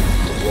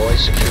 Deploy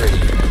security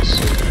units.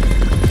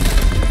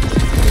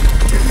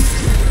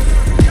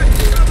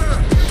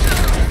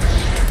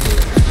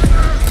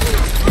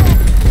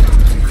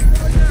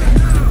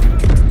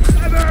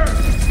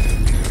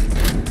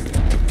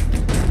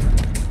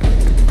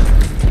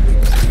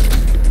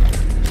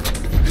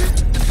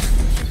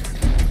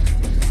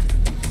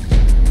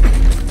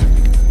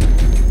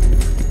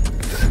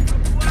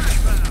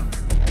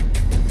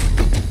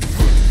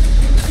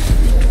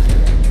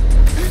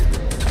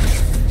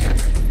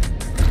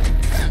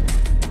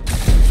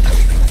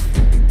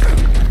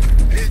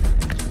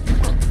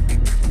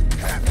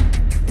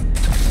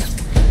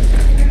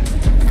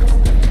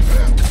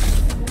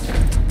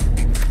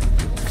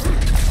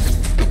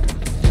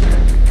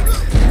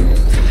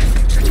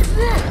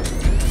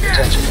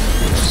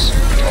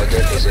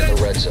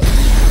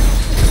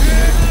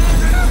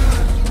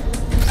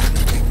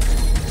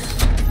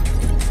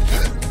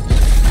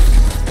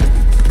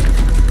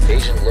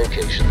 Agent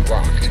location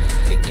locked.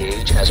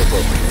 Engage as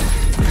appropriate.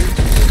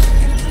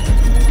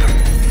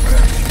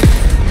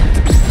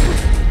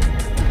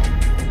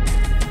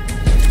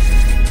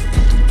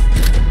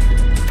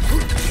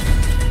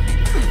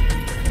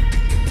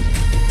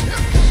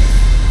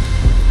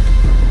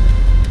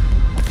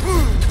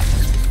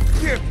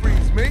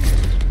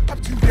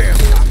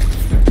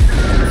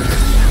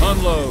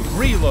 Unload,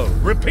 reload,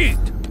 repeat!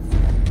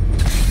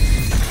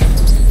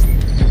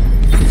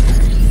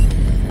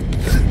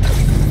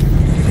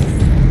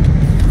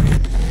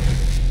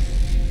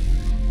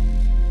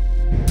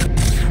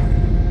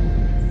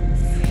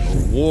 A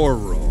war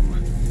room.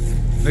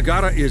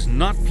 Nagata is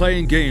not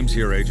playing games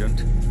here,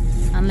 Agent.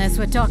 Unless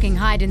we're talking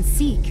hide and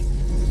seek.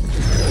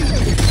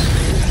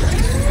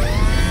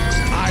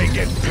 I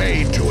get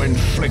paid to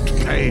inflict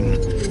pain.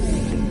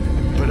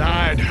 But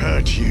I'd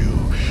hurt you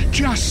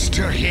just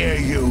to hear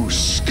you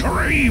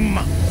scream.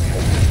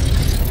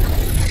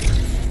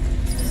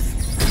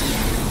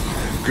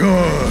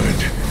 Good.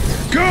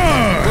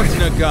 Good. Put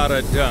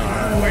Nagata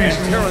down as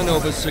Terra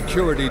Nova's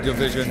security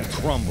division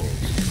crumbles.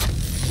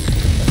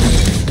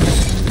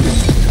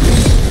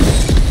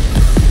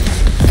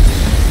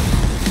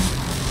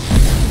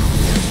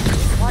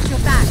 Watch your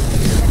back.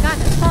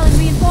 Nagata's calling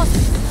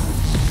reinforcements.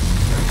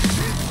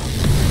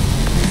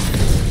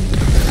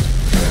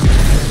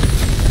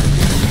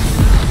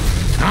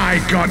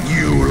 I got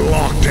you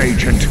locked,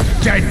 Agent.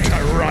 Dead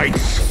to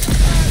rights.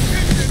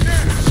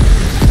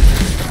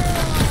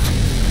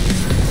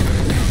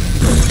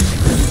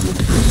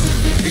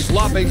 He's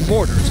lobbing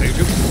mortars,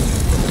 Agent.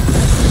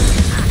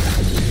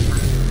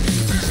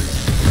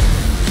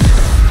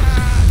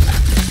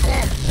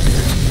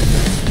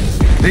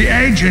 The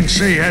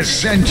agency has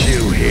sent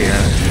you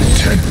here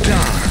to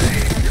die.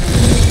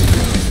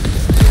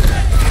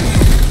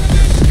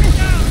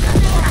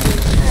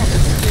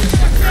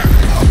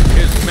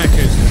 His mech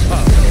is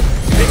tough.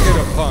 Take it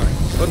apart,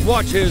 but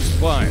watch his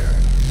fire.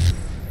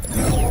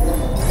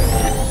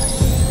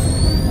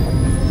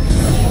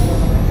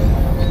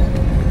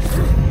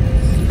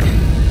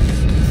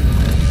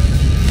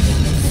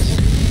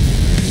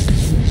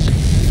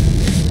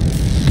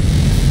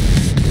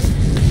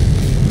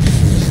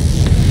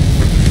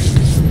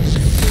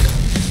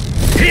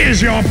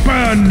 Here's your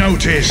burn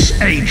notice,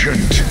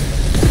 Agent.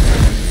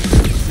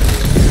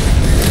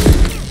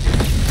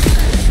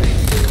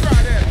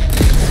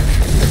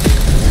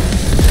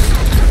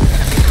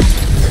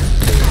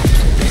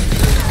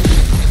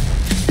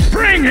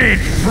 Bring it,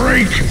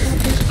 freak!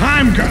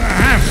 I'm gonna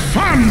have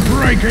fun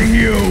breaking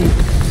you!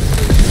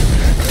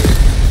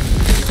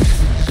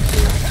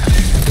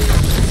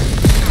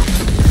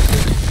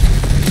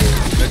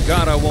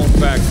 Nagata won't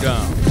back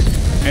down,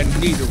 and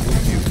neither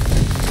will you.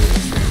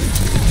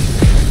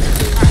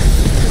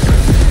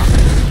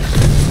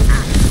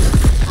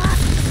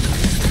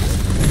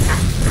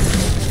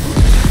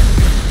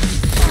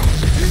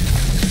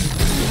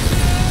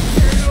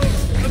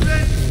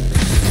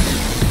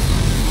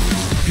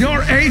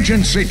 Your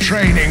agency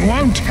training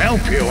won't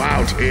help you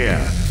out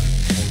here.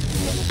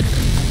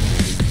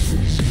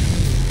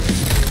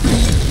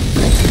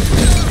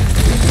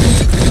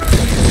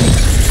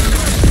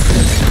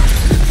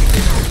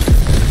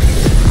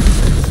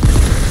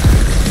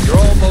 You're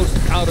almost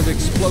out of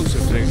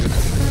explosives, Agent.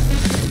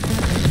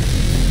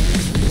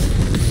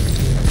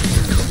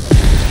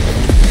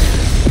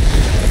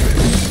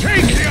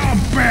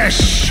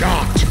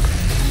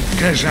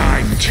 as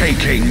I'm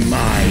taking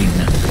mine.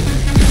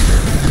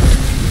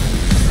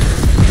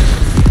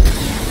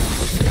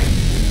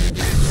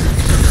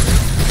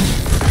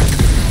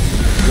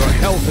 Your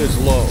health is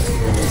low.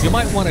 You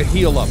might want to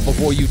heal up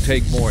before you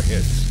take more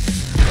hits.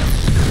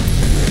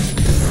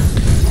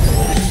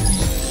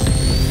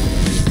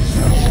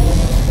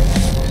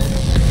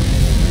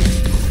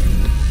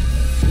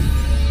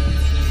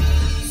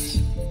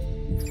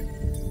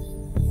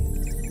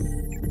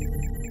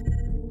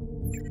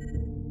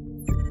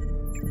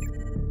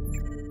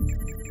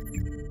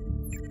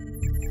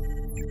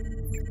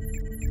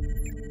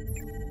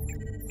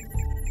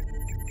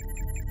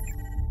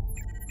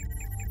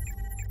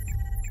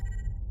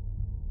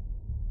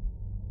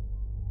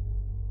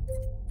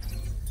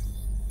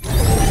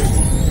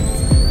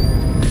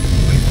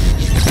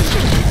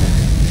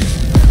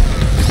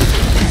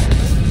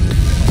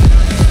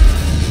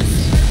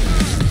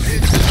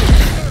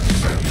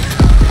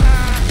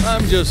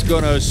 I'm just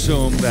gonna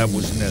assume that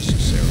was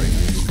necessary.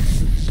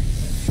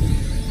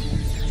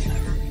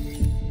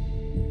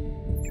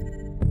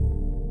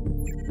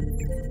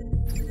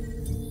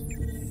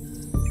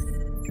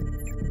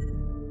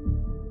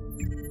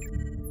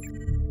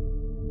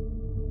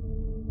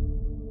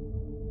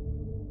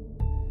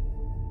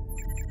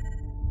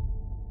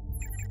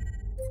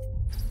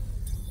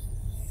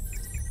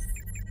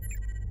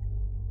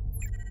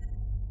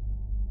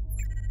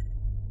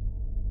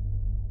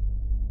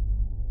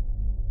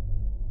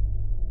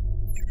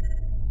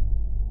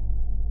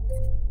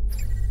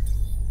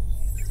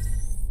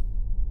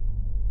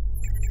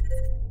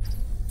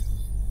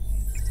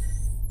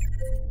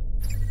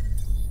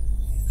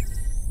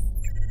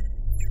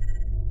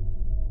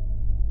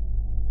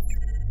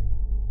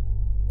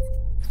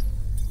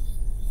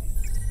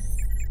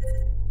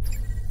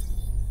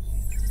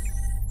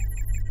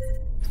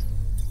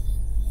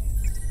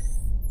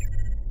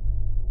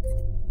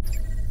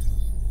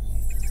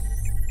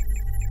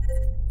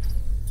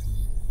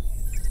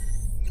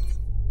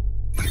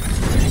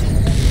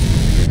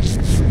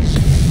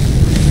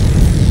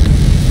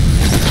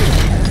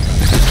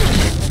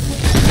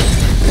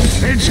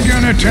 It's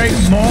gonna take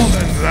more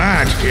than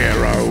that,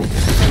 hero.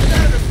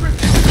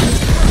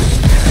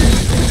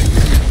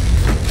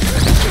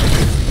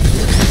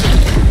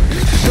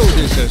 Show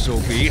this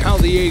SOB how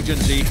the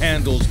agency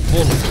handles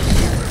bullets.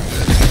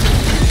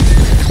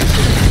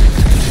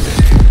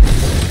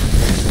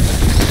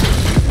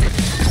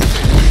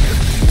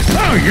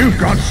 Oh, you've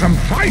got some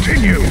fight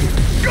in you.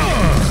 Good.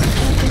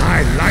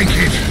 I like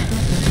it.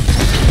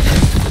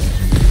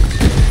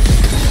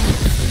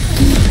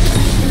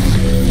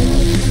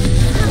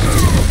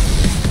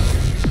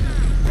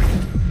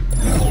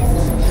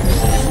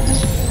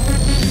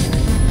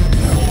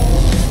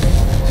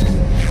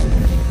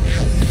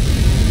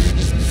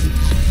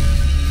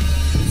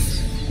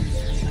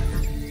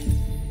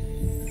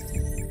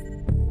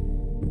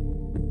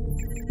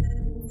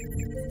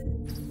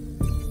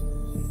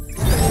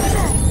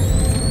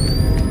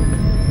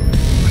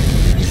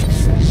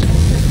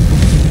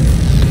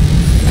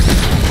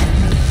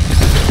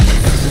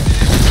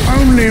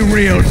 Only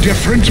real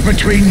difference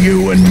between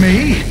you and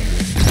me?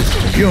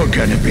 You're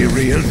gonna be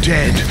real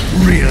dead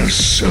real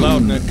soon.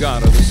 Without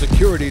Nagata, the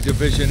security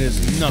division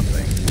is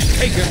nothing.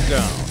 Take him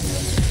down.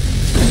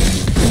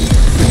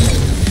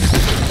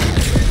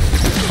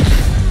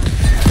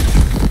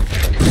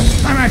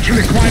 I'm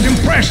actually quite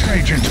impressed,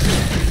 Agent.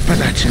 But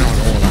that's not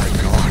all I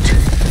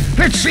got.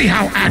 Let's see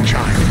how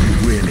agile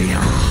you really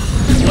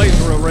are.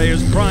 Laser array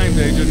is primed,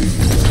 Agent.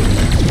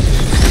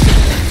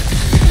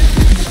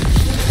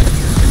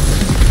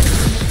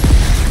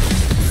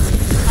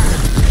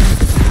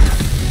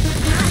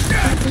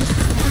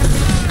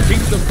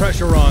 Keep the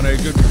pressure on,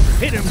 Agent.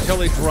 Hit him till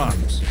he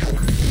drops.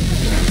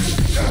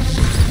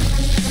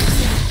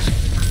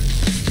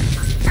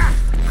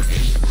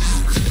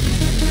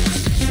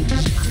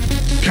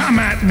 Come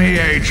at me,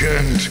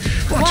 Agent.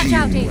 What Watch are you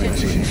out, Agent.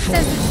 waiting for?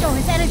 Sensors show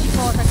his energy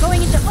cores are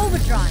going into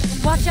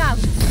overdrive. Watch out.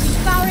 He's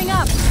powering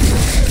up.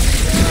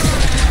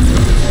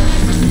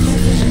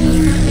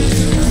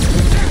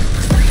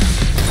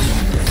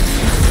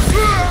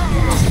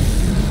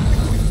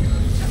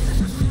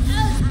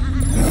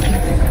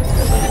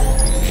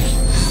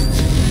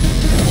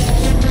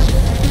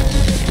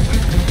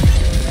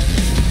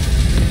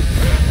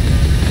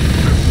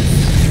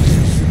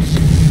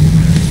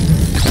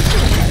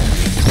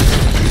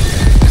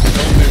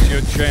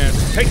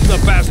 Take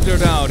the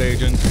bastard out,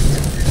 Agent.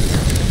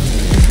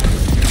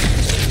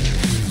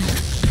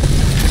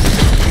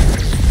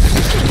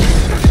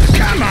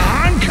 Come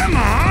on, come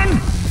on!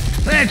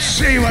 Let's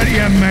see what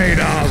you're made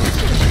of.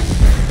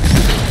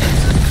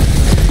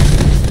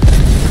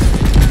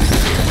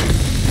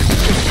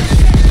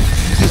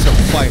 He's a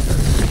fighter.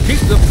 Keep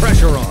the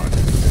pressure on.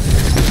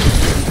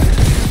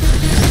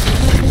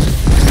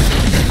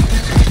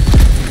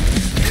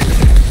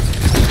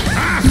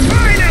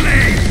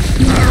 Finally!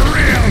 A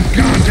real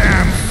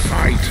goddamn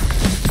fight!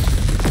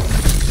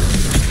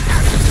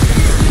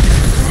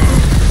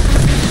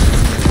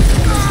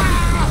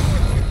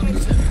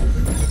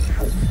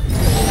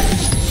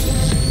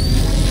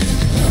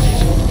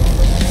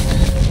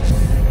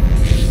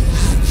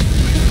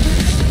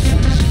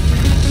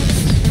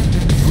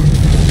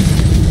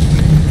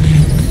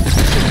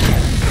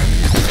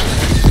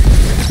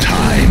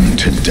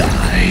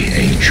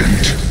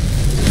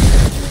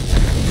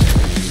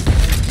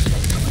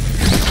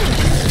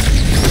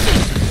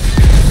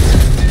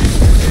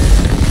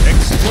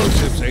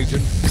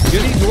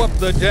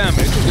 the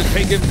damage to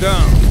take him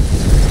down.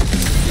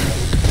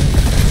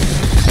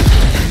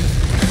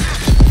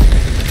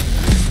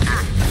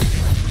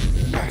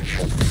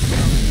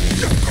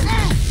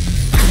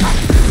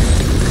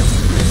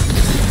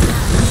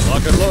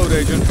 Lock and load,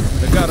 Agent.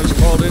 The god has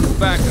called in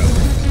backup.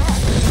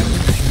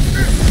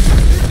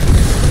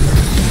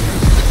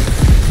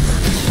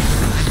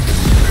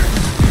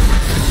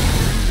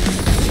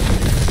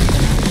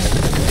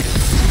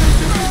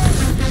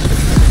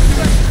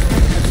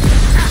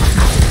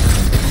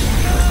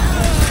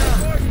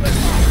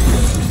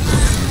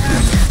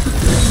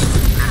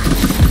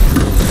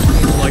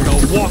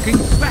 Walking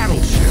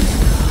battleship.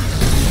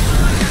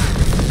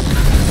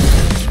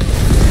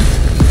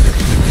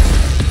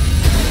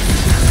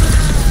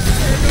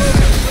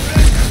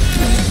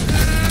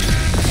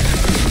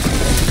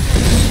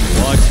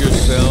 Watch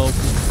yourself.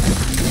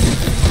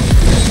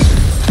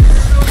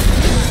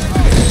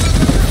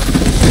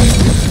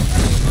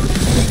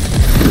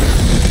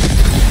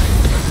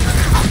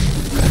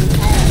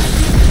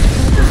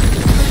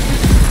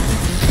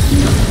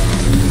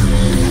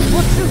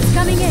 More troops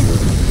coming in.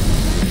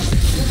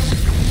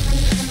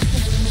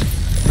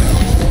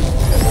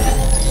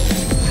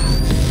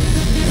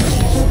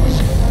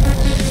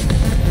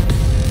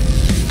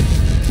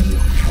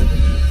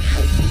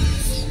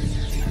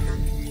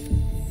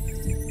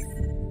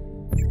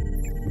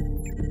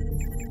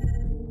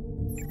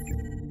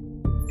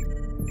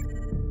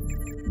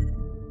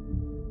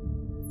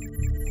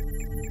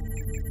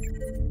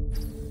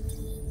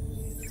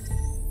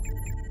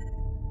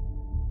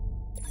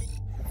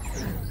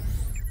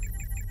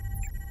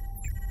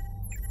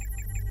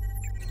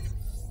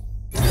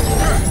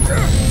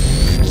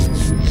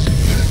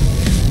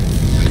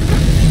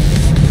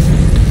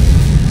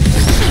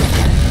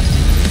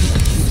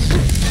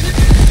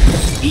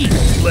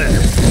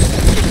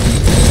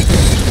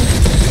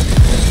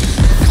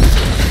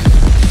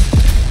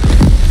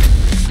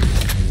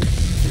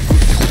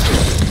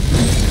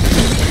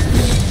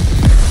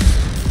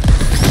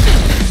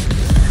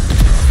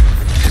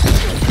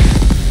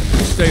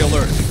 Stay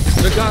alert.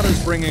 The god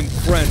is bringing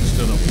friends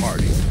to the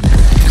party.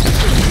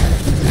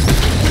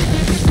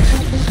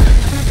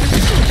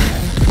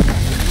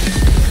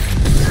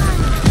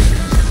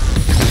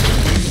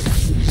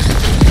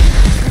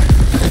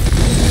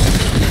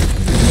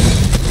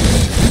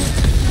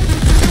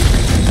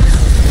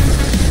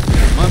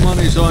 My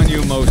money's on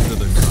you most of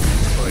the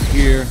time, but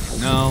here,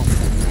 now,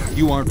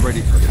 you aren't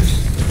ready for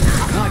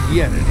this. Not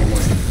yet, anyway.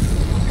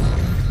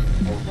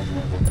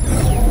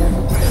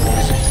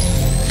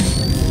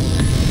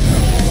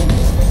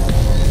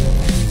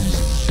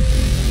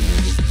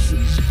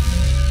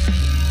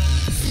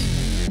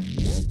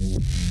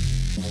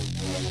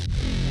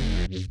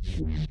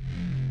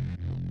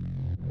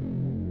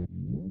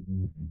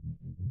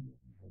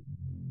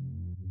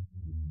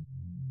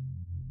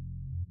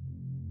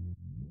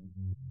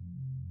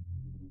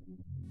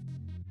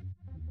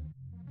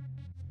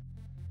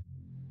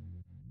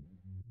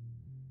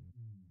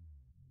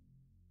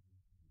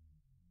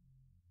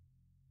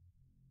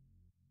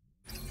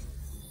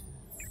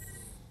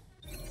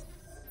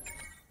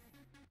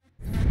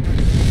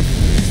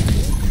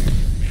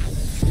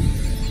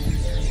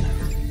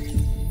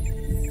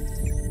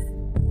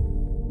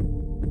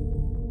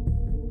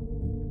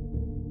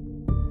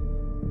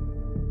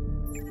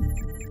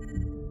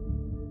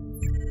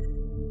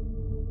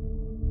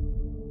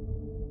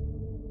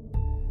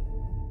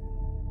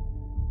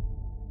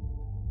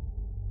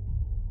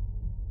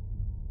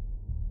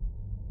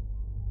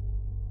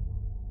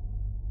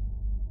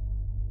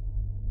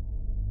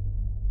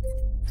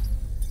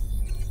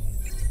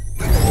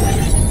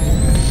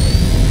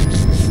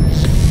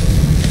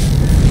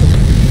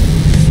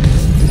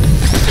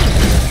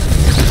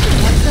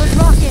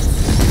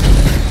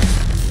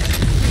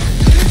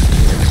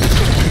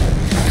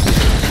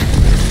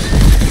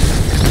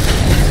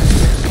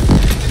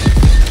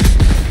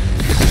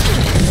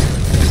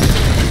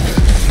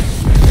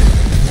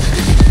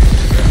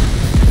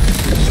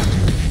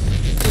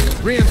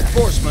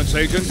 Reinforcements,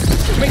 Agent.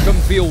 Make them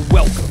feel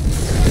welcome.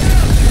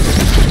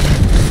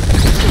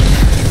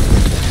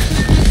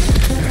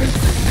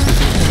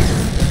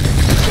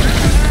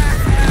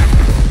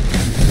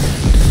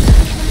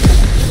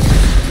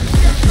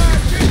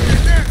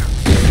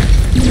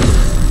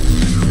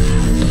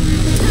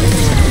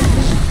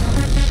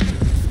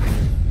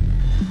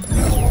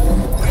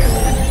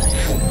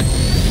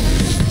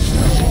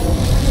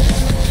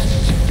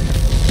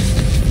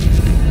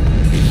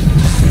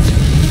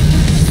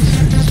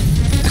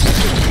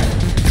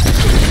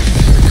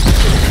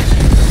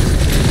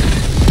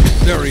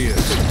 There he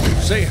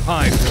is. Say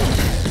hi to him.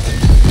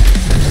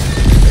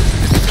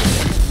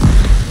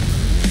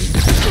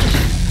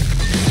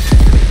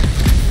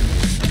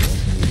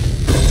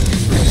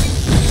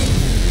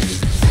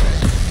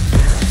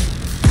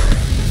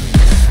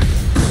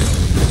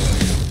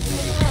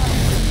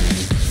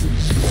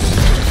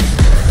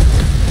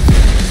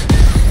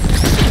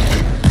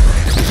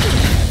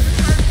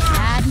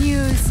 Bad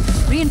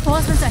news.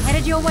 Reinforcements are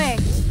headed your way.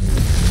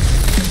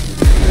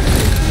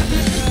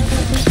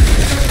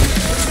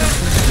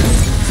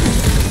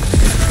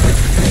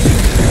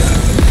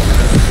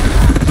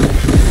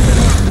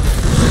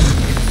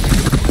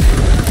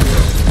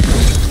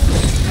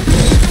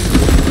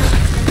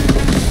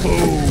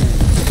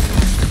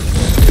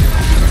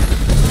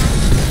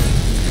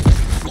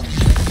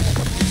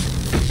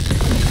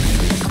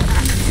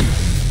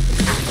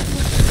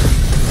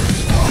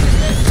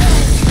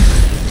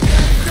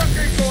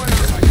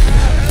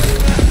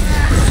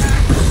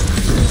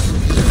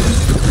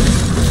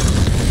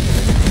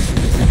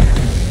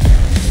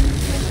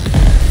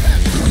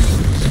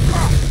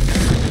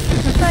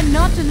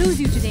 not to lose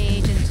you today.